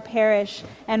of our parish,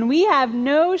 and we have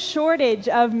no shortage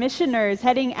of missioners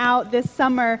heading out this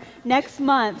summer, next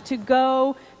month, to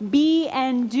go be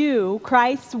and do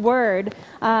Christ's word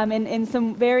in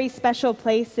some very special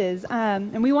places.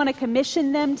 And we want to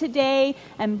commission them today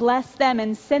and bless them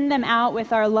and send them out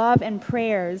with our love and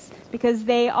prayers because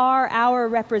they are our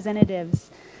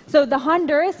representatives. So the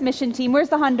Honduras mission team, where's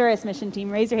the Honduras mission team?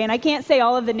 Raise your hand. I can't say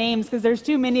all of the names because there's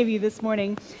too many of you this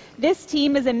morning. This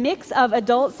team is a mix of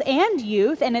adults and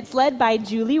youth, and it's led by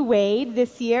Julie Wade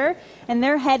this year. And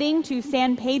they're heading to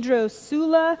San Pedro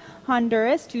Sula,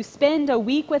 Honduras, to spend a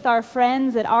week with our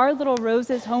friends at Our Little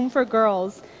Roses Home for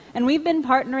Girls. And we've been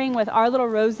partnering with Our Little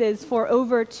Roses for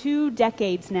over 2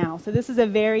 decades now. So this is a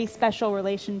very special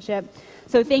relationship.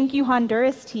 So thank you,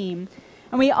 Honduras team.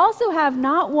 And we also have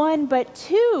not 1, but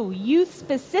 2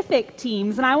 youth-specific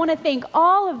teams. And I want to thank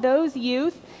all of those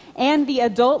youth and the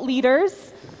adult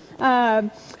leaders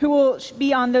who will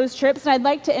be on those trips. And I'd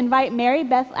like to invite Mary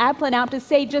Beth Applin out to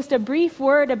say just a brief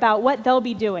word about what they'll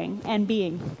be doing and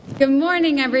being. Good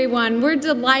morning, everyone. We're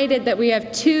delighted that we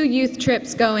have 2 youth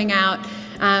trips going out.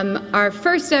 Our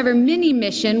first ever mini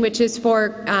mission, which is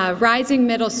for rising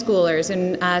middle schoolers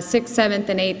in 6th, 7th,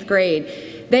 and 8th grade.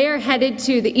 They are headed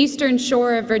to the Eastern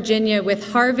Shore of Virginia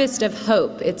with Harvest of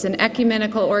Hope. It's an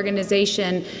ecumenical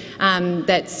organization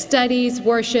that studies,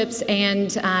 worships,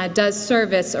 and does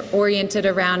service oriented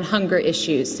around hunger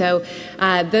issues. So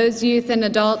those youth and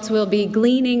adults will be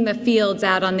gleaning the fields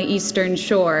out on the Eastern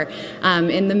Shore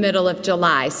in the middle of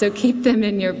July. So keep them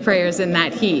in your prayers in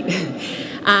that heat.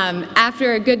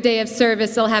 After a good day of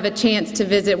service, they'll have a chance to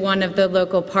visit one of the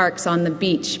local parks on the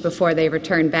beach before they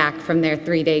return back from their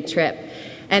 3-day trip.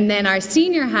 And then our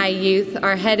senior high youth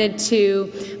are headed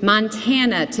to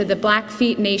Montana, to the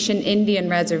Blackfeet Nation Indian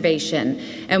Reservation.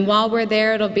 And while we're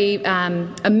there, it'll be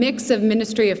a mix of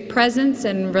ministry of presence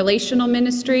and relational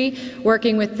ministry,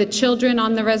 working with the children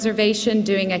on the reservation,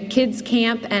 doing a kids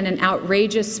camp and an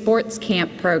outrageous sports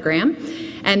camp program.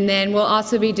 And then we'll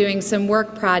also be doing some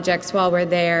work projects while we're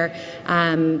there,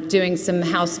 doing some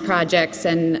house projects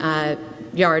and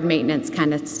yard maintenance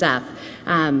kind of stuff.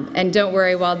 And don't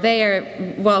worry, while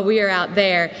we are out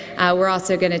there, we're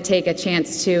also going to take a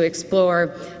chance to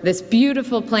explore this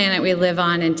beautiful planet we live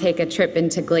on and take a trip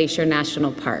into Glacier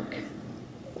National Park.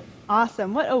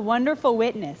 Awesome. What a wonderful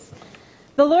witness.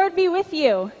 The Lord be with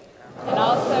you. And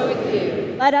also with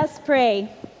you. Let us pray.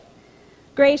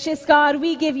 Gracious God,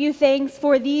 we give you thanks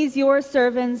for these your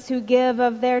servants who give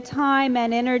of their time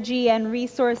and energy and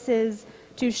resources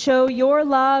to show your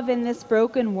love in this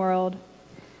broken world.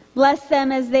 Bless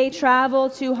them as they travel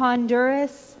to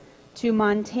Honduras, to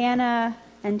Montana,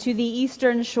 and to the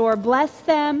Eastern Shore. Bless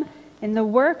them in the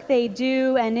work they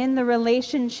do and in the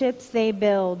relationships they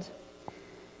build.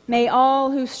 May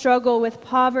all who struggle with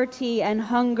poverty and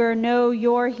hunger know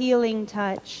your healing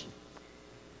touch.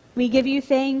 We give you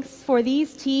thanks for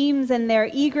these teams and their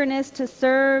eagerness to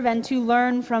serve and to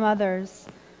learn from others.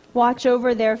 Watch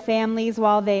over their families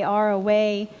while they are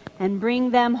away and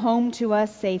bring them home to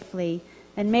us safely.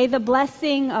 And may the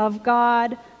blessing of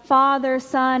God, Father,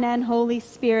 Son, and Holy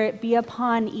Spirit be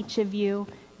upon each of you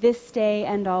this day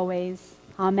and always.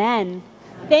 Amen.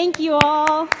 Thank you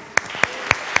all.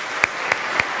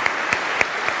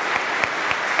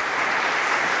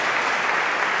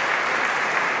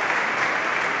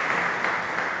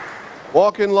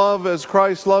 Walk in love as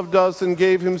Christ loved us and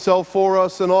gave himself for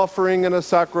us, an offering and a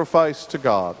sacrifice to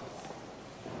God.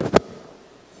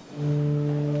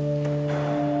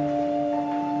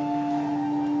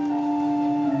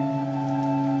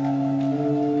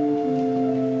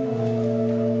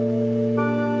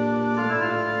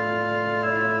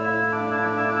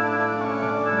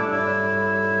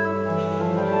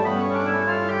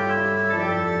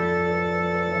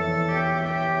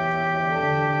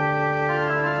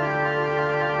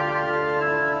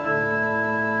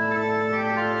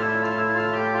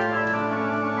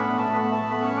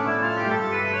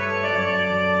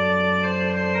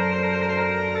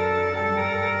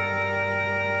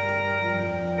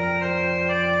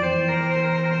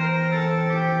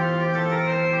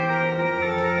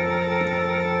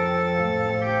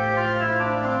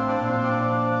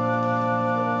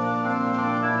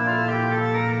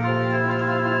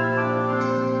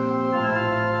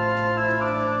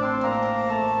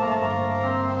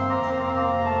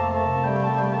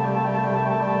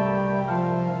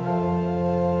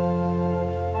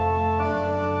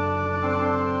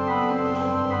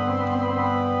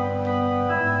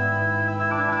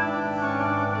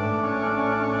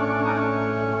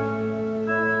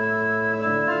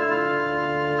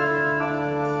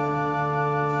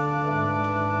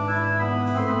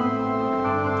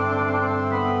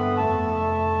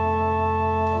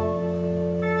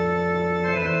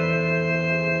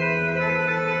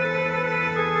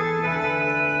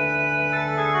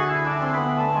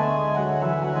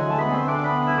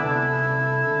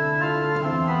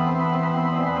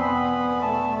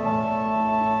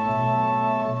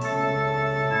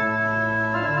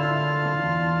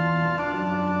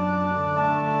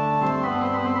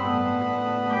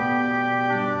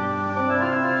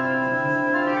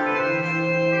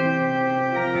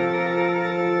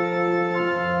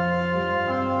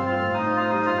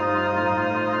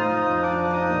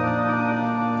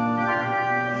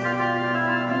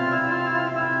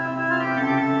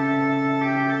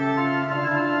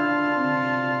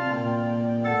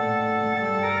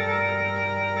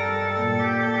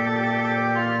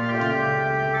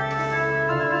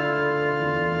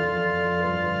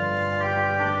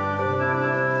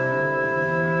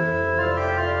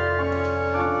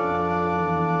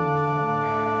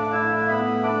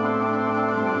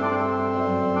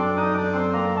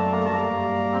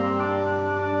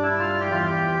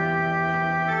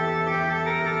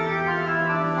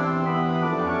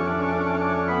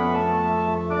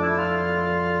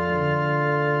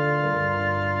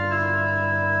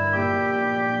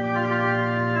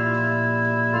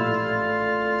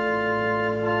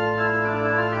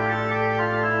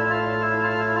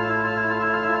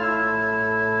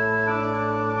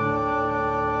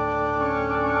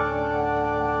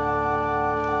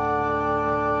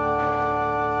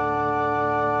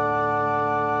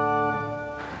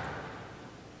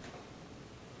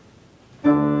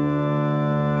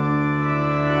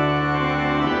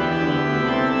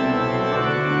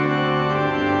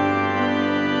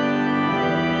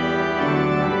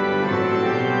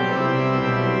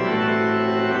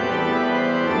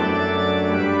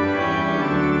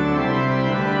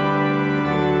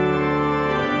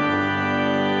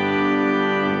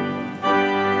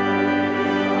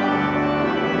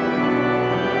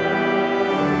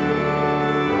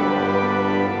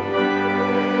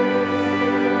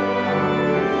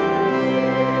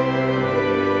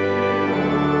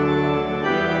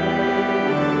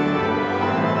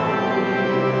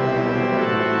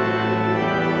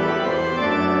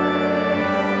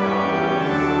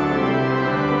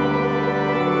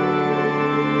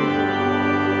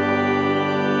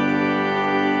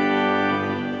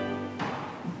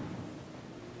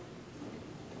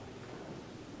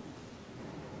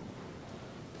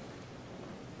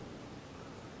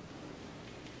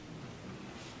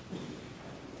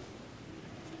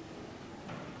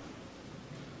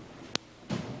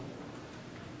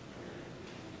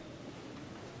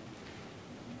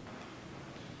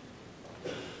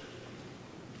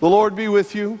 The Lord be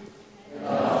with you. And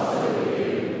also with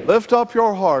you. Lift up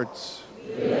your hearts.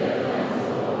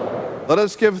 Let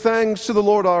us give thanks to the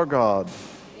Lord our God.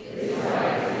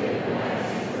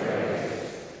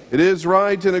 It is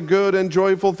right and a good and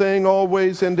joyful thing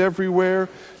always and everywhere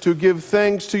to give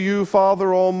thanks to you,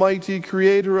 Father Almighty,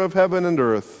 Creator of heaven and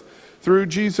earth, through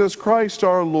Jesus Christ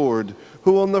our Lord,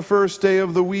 who on the first day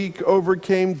of the week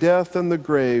overcame death and the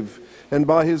grave, and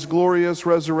by his glorious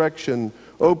resurrection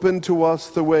opened to us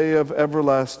the way of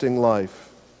everlasting life.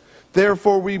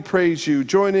 Therefore we praise you,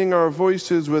 joining our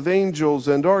voices with angels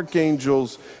and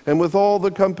archangels and with all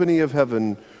the company of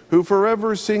heaven, who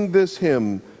forever sing this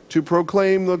hymn to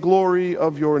proclaim the glory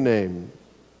of your name.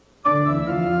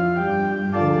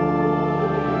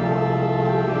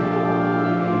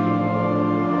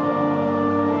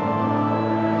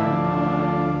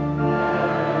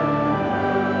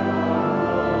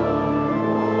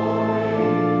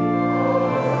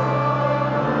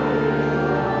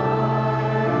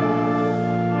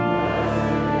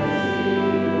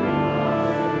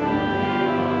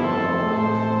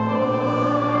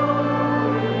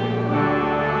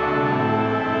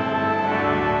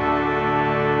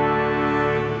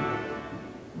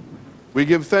 We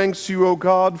give thanks to you, O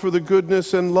God, for the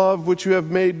goodness and love which you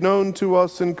have made known to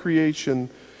us in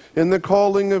creation, in the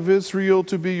calling of Israel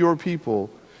to be your people,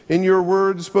 in your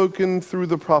word spoken through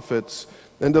the prophets,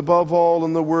 and above all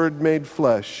in the word made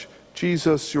flesh,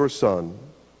 Jesus your Son.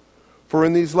 For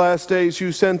in these last days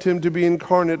you sent him to be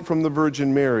incarnate from the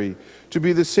Virgin Mary, to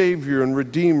be the Savior and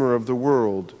Redeemer of the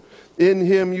world. In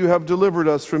him you have delivered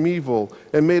us from evil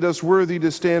and made us worthy to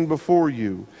stand before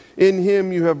you. In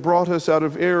him you have brought us out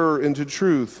of error into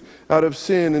truth, out of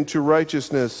sin into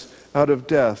righteousness, out of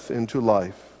death into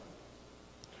life.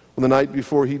 On the night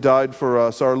before he died for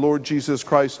us, our Lord Jesus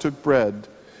Christ took bread,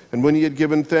 and when he had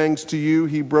given thanks to you,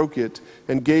 he broke it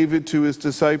and gave it to his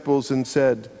disciples and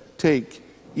said, "Take,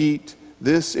 eat,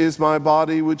 this is my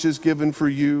body which is given for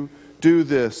you. Do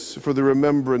this for the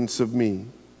remembrance of me."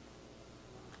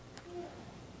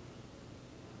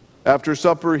 After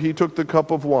supper, he took the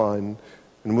cup of wine,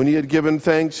 and when he had given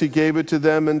thanks, he gave it to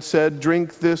them and said,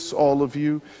 "Drink this, all of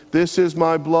you. This is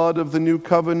my blood of the new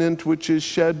covenant, which is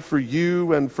shed for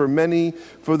you and for many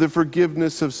for the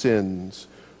forgiveness of sins.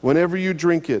 Whenever you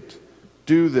drink it,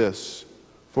 do this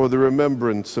for the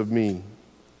remembrance of me."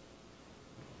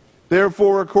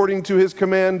 Therefore, according to his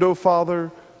command, O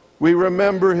Father, we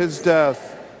remember his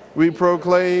death, we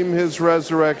proclaim his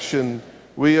resurrection,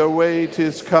 we await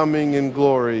his coming in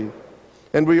glory.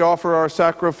 And we offer our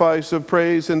sacrifice of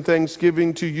praise and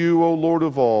thanksgiving to you, O Lord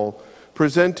of all,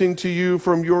 presenting to you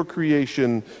from your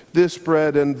creation this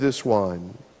bread and this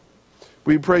wine.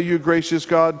 We pray you, gracious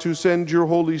God, to send your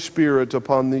Holy Spirit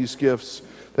upon these gifts,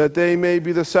 that they may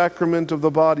be the sacrament of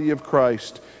the body of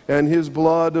Christ and his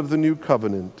blood of the new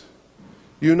covenant.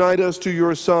 Unite us to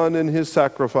your Son and his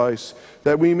sacrifice,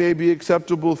 that we may be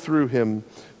acceptable through him,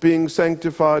 being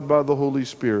sanctified by the Holy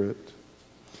Spirit.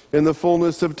 In the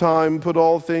fullness of time, put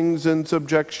all things in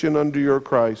subjection under your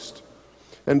Christ,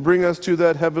 and bring us to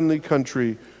that heavenly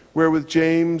country, where with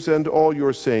James and all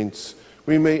your saints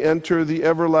we may enter the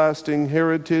everlasting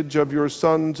heritage of your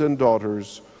sons and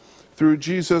daughters. Through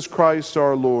Jesus Christ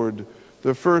our Lord,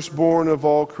 the firstborn of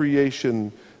all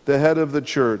creation, the head of the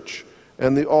church,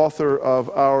 and the author of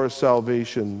our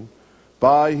salvation.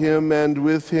 By him and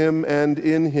with him and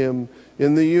in him,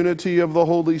 in the unity of the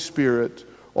Holy Spirit,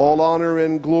 all honor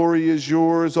and glory is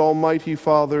yours, Almighty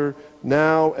Father,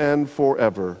 now and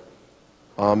forever.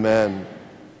 Amen.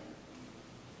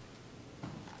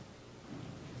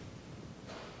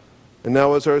 And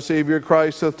now, as our Savior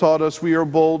Christ hath taught us, we are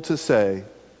bold to say,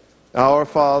 Our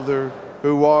Father,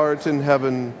 who art in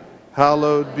heaven,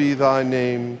 hallowed be thy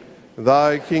name.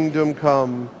 Thy kingdom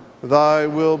come, thy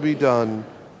will be done,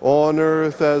 on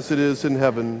earth as it is in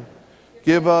heaven.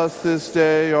 Give us this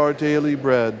day our daily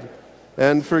bread,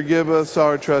 and forgive us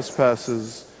our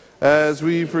trespasses, as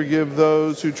we forgive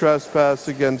those who trespass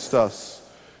against us.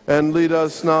 And lead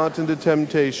us not into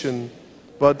temptation,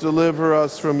 but deliver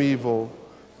us from evil.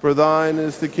 For thine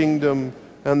is the kingdom,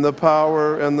 and the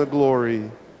power, and the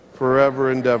glory, forever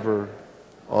and ever.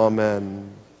 Amen.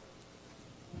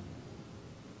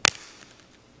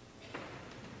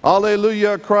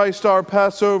 Alleluia, Christ our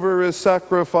Passover is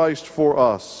sacrificed for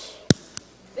us.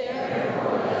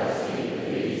 Therefore let us keep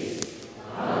peace.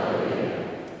 Alleluia.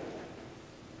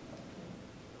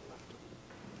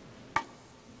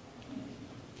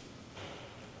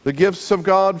 The gifts of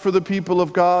God for the people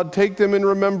of God, take them in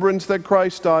remembrance that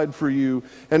Christ died for you,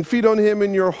 and feed on him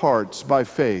in your hearts by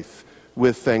faith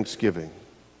with thanksgiving.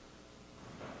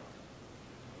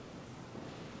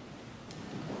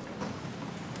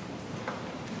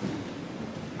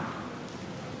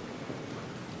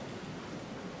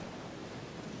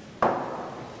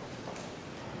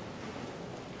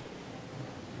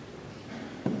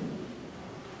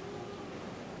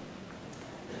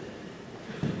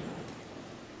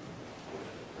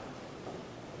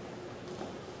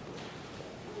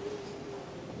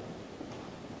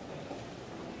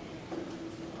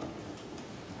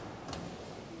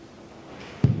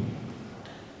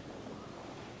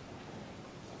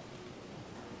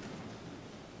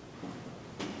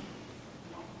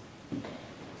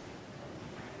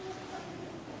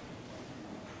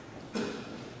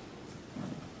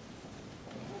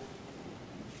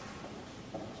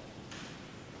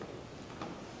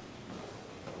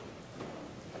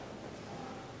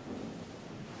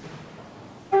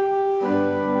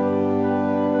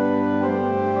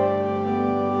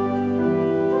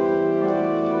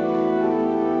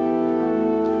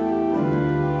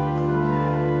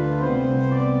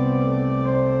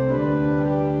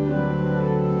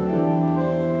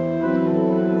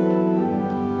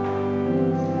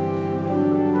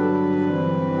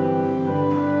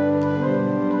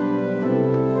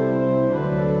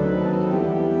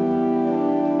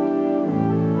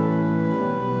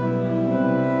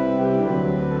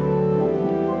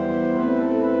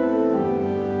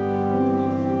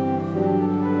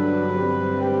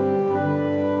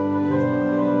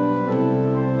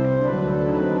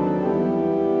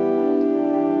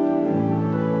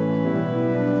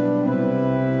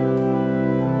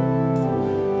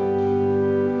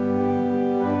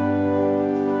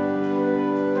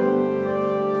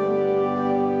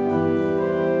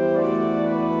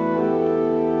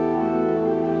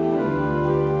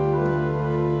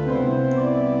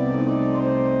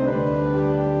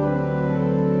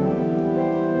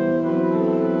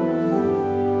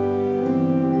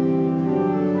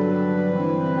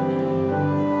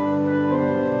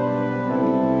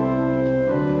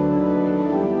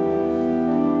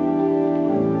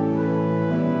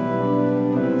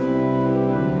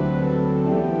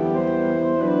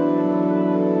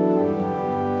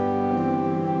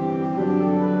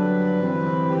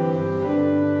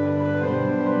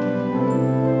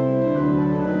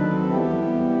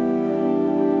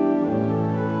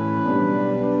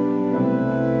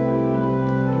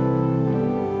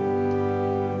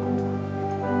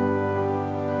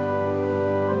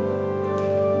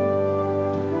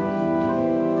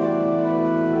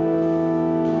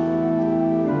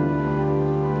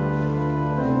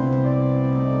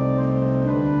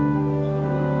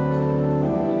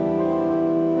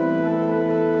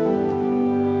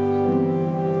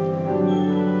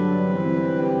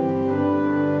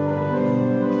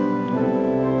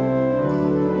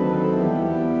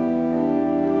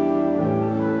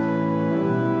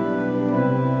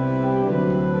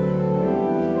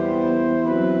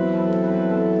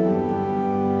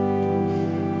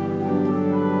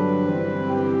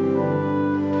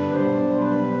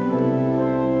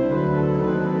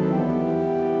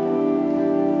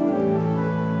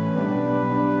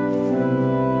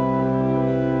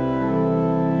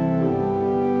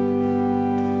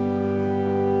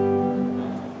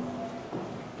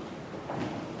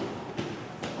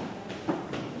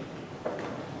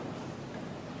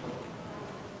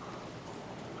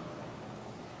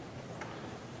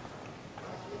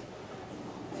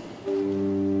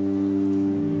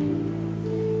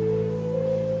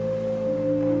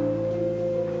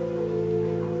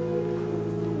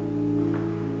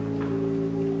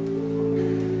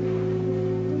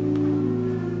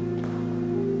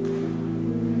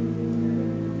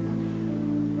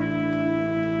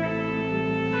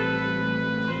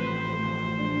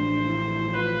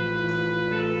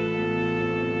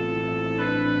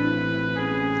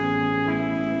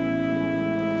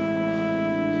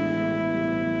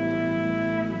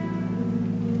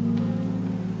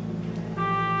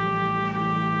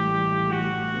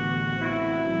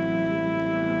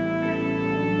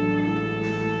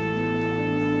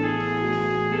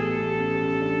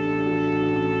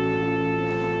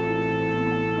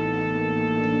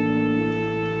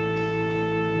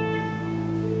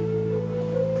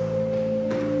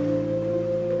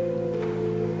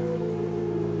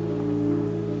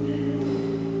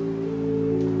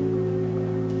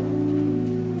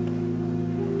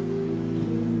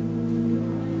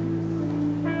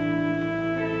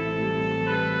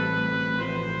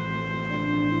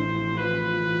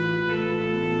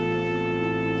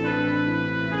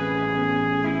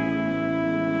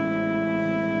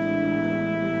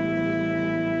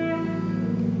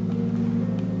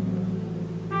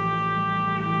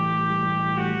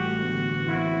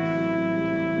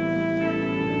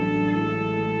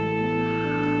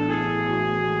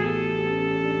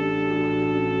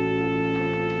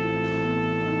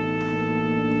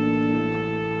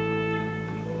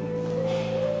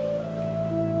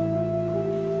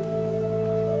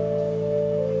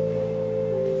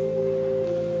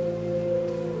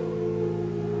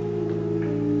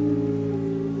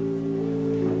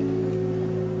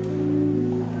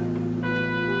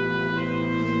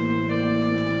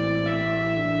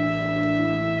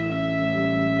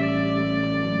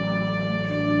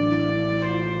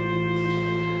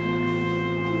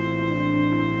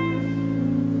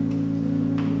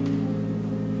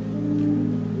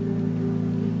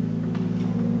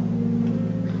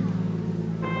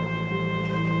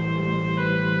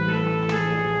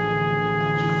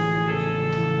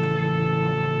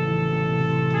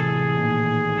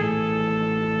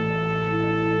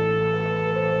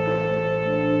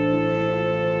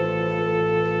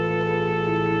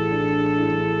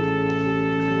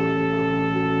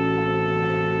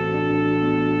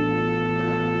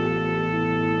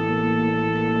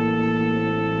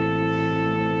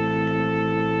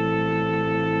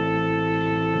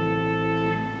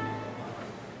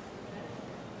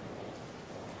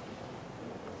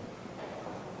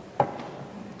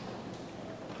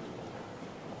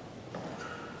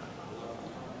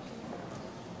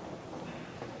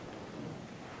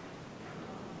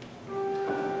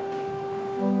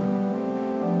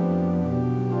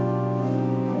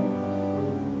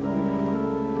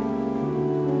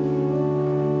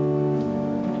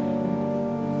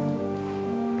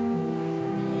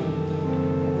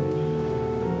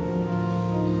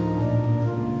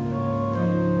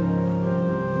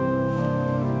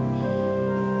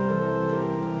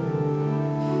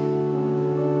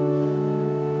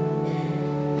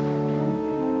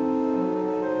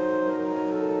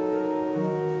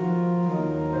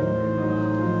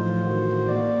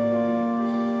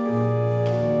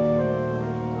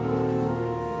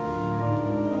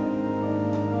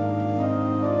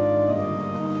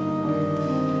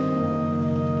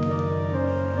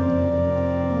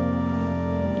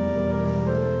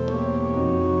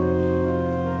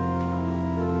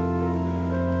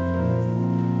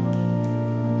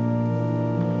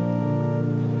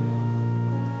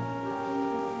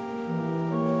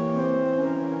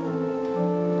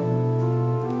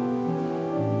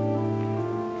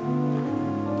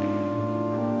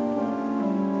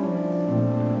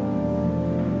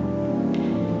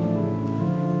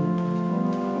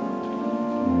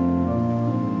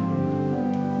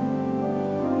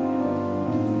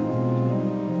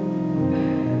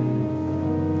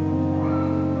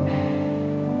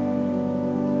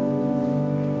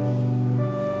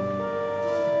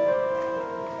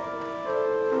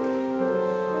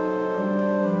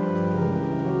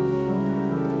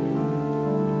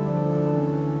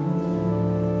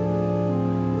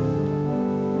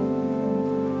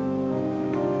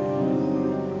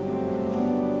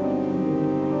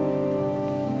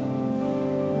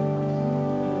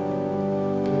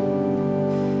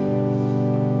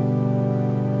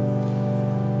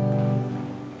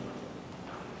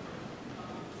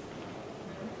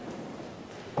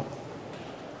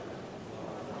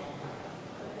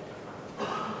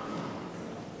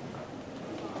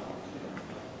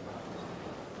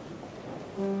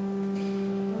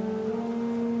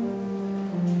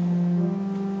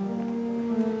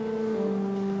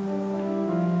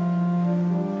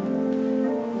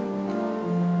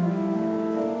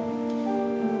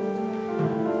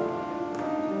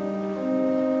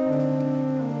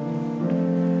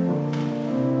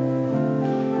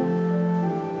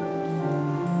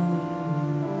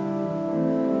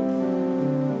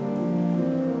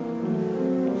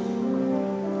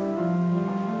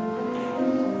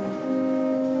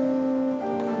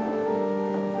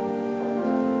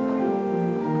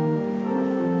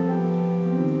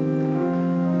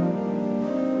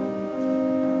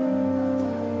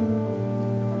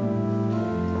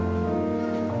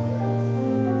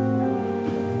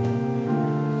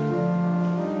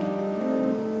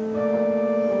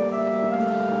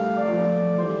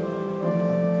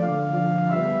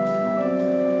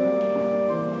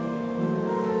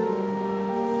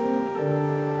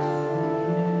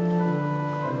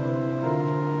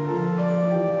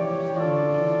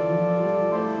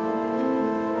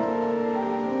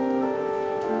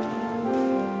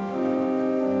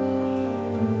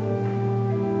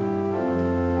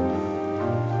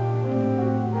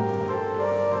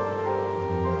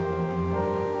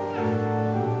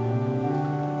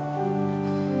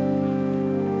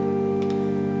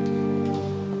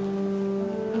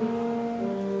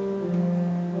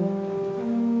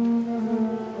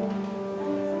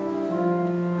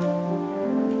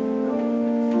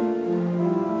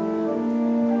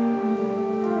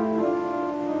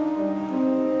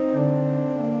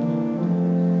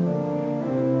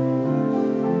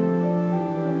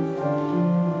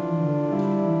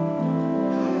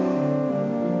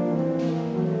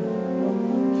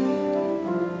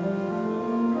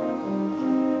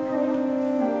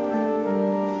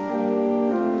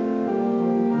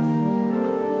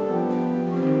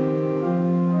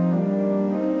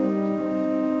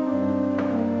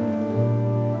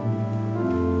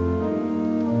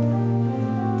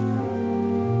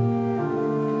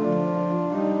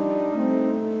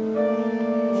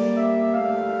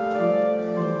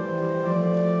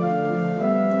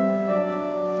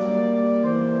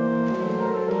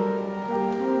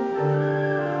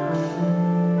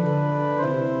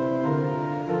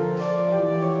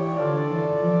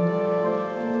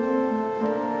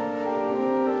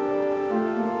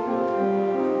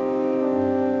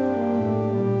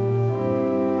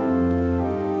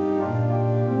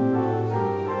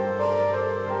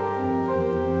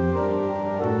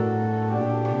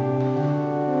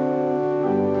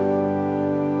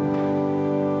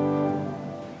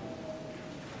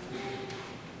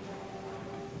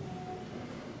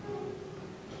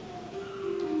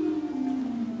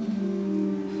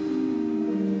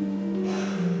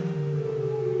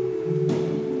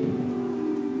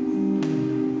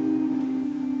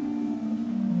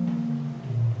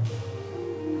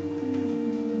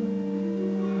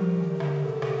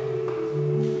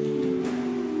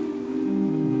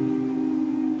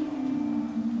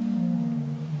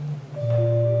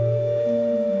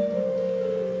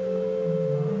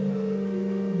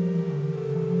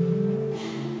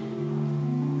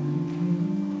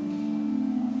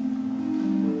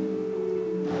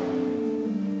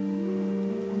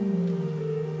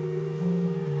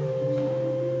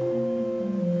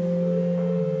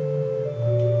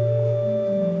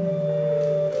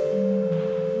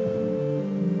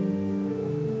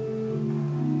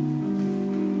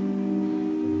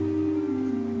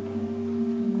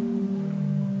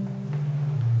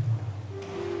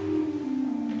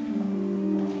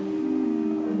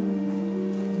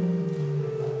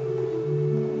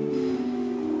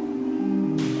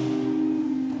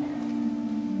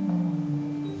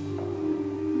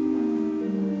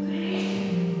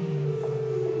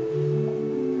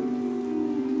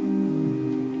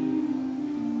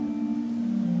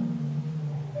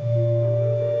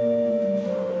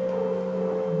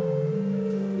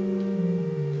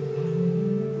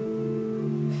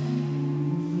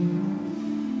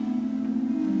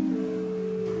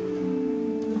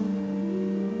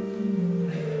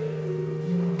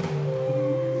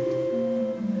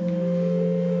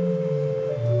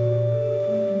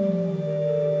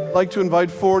 like to invite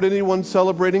forward anyone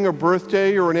celebrating a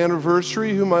birthday or an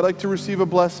anniversary who might like to receive a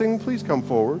blessing. Please come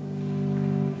forward.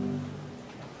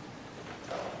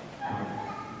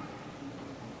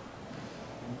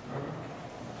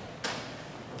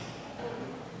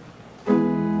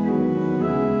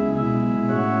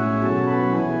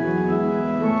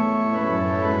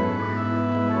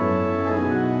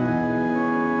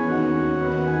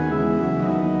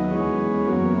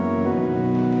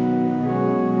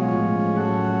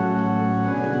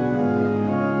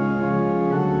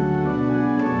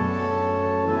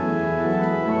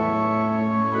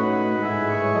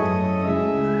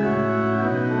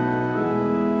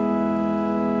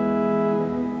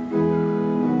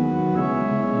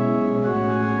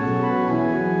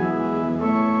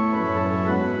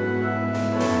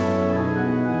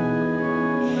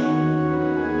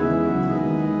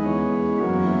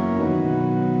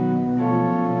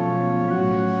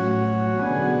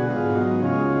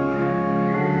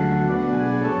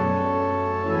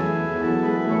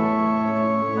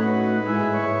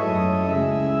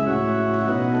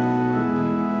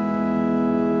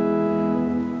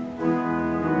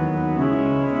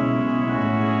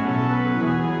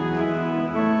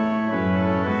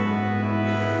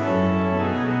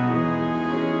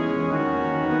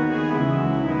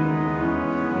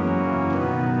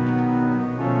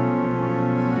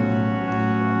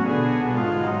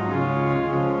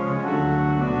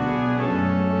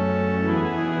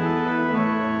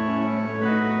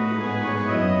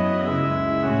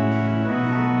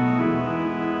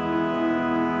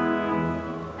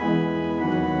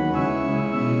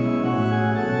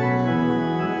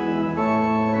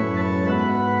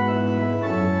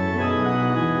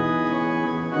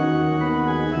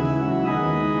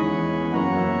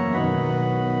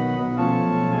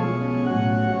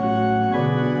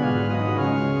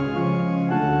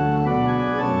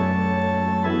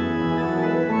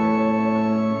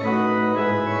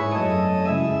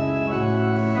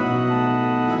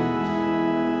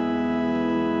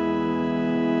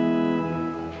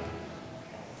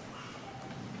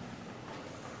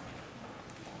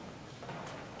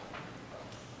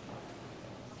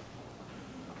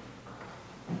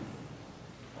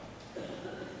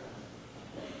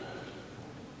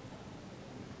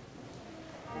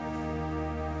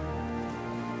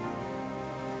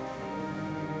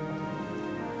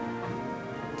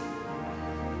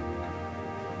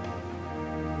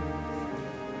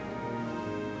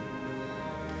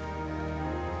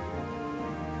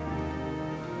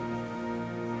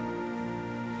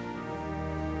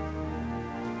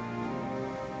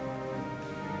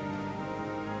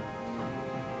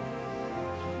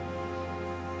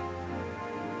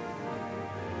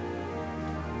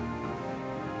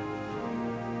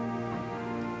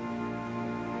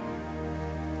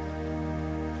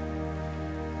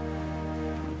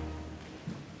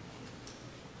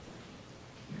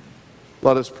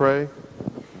 Let us pray.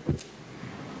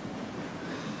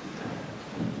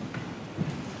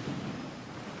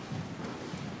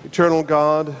 Eternal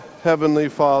God, Heavenly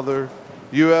Father,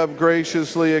 you have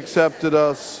graciously accepted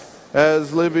us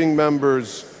as living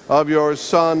members of your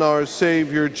Son, our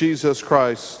Savior, Jesus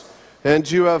Christ, and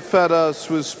you have fed us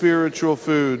with spiritual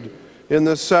food in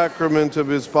the sacrament of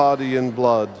his body and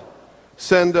blood.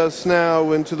 Send us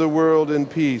now into the world in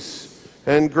peace,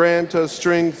 and grant us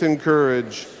strength and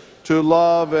courage to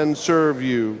love and serve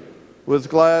you with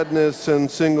gladness and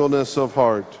singleness of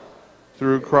heart,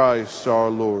 through Christ our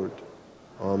Lord.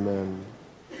 Amen.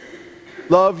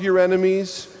 Love your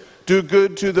enemies, do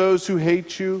good to those who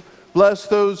hate you, bless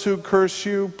those who curse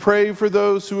you, pray for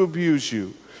those who abuse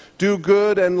you. Do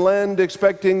good and lend,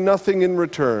 expecting nothing in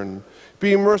return.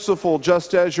 Be merciful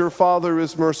just as your Father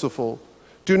is merciful.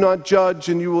 Do not judge,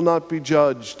 and you will not be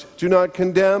judged. Do not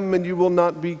condemn, and you will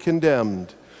not be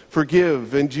condemned.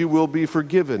 Forgive, and you will be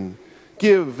forgiven.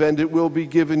 Give, and it will be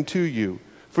given to you.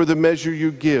 For the measure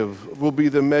you give will be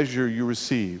the measure you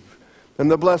receive. And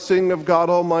the blessing of God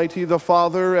Almighty, the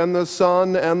Father, and the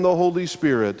Son, and the Holy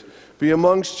Spirit be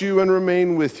amongst you and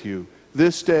remain with you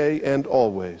this day and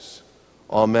always.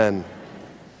 Amen.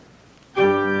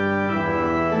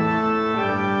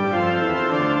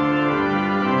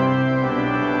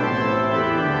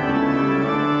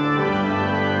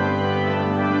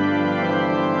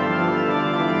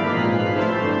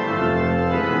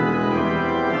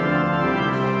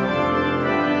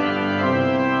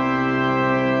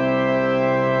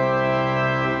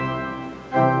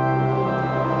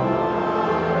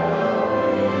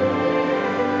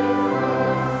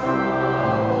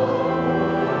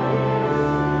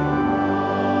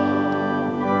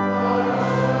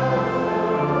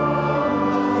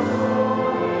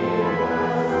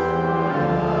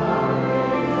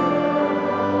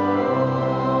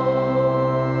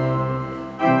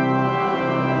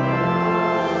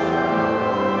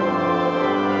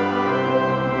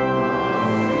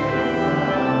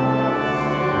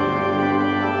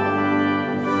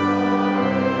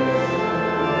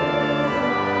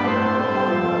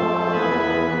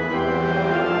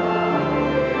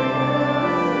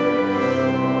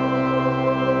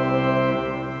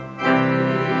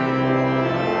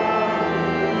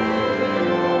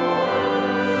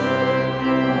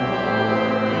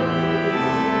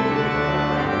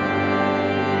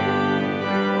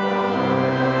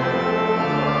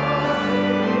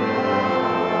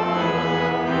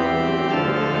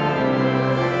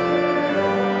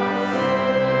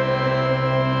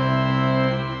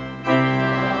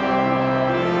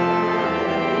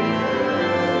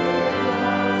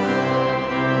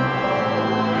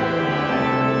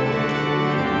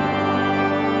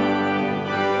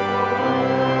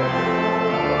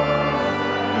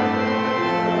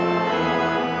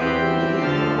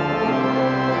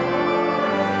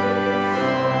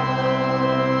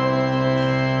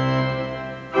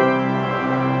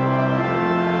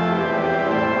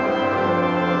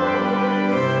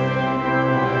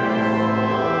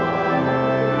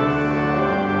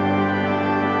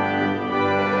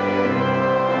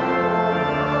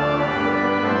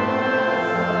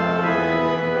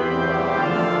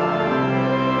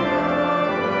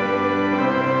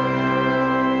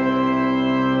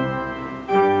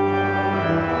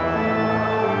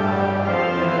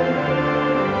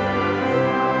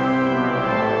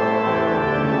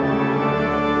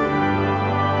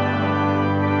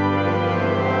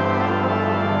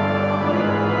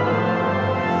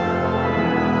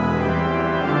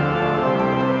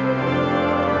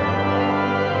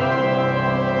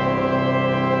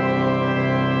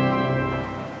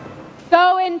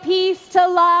 in peace to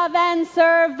love and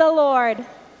serve the Lord.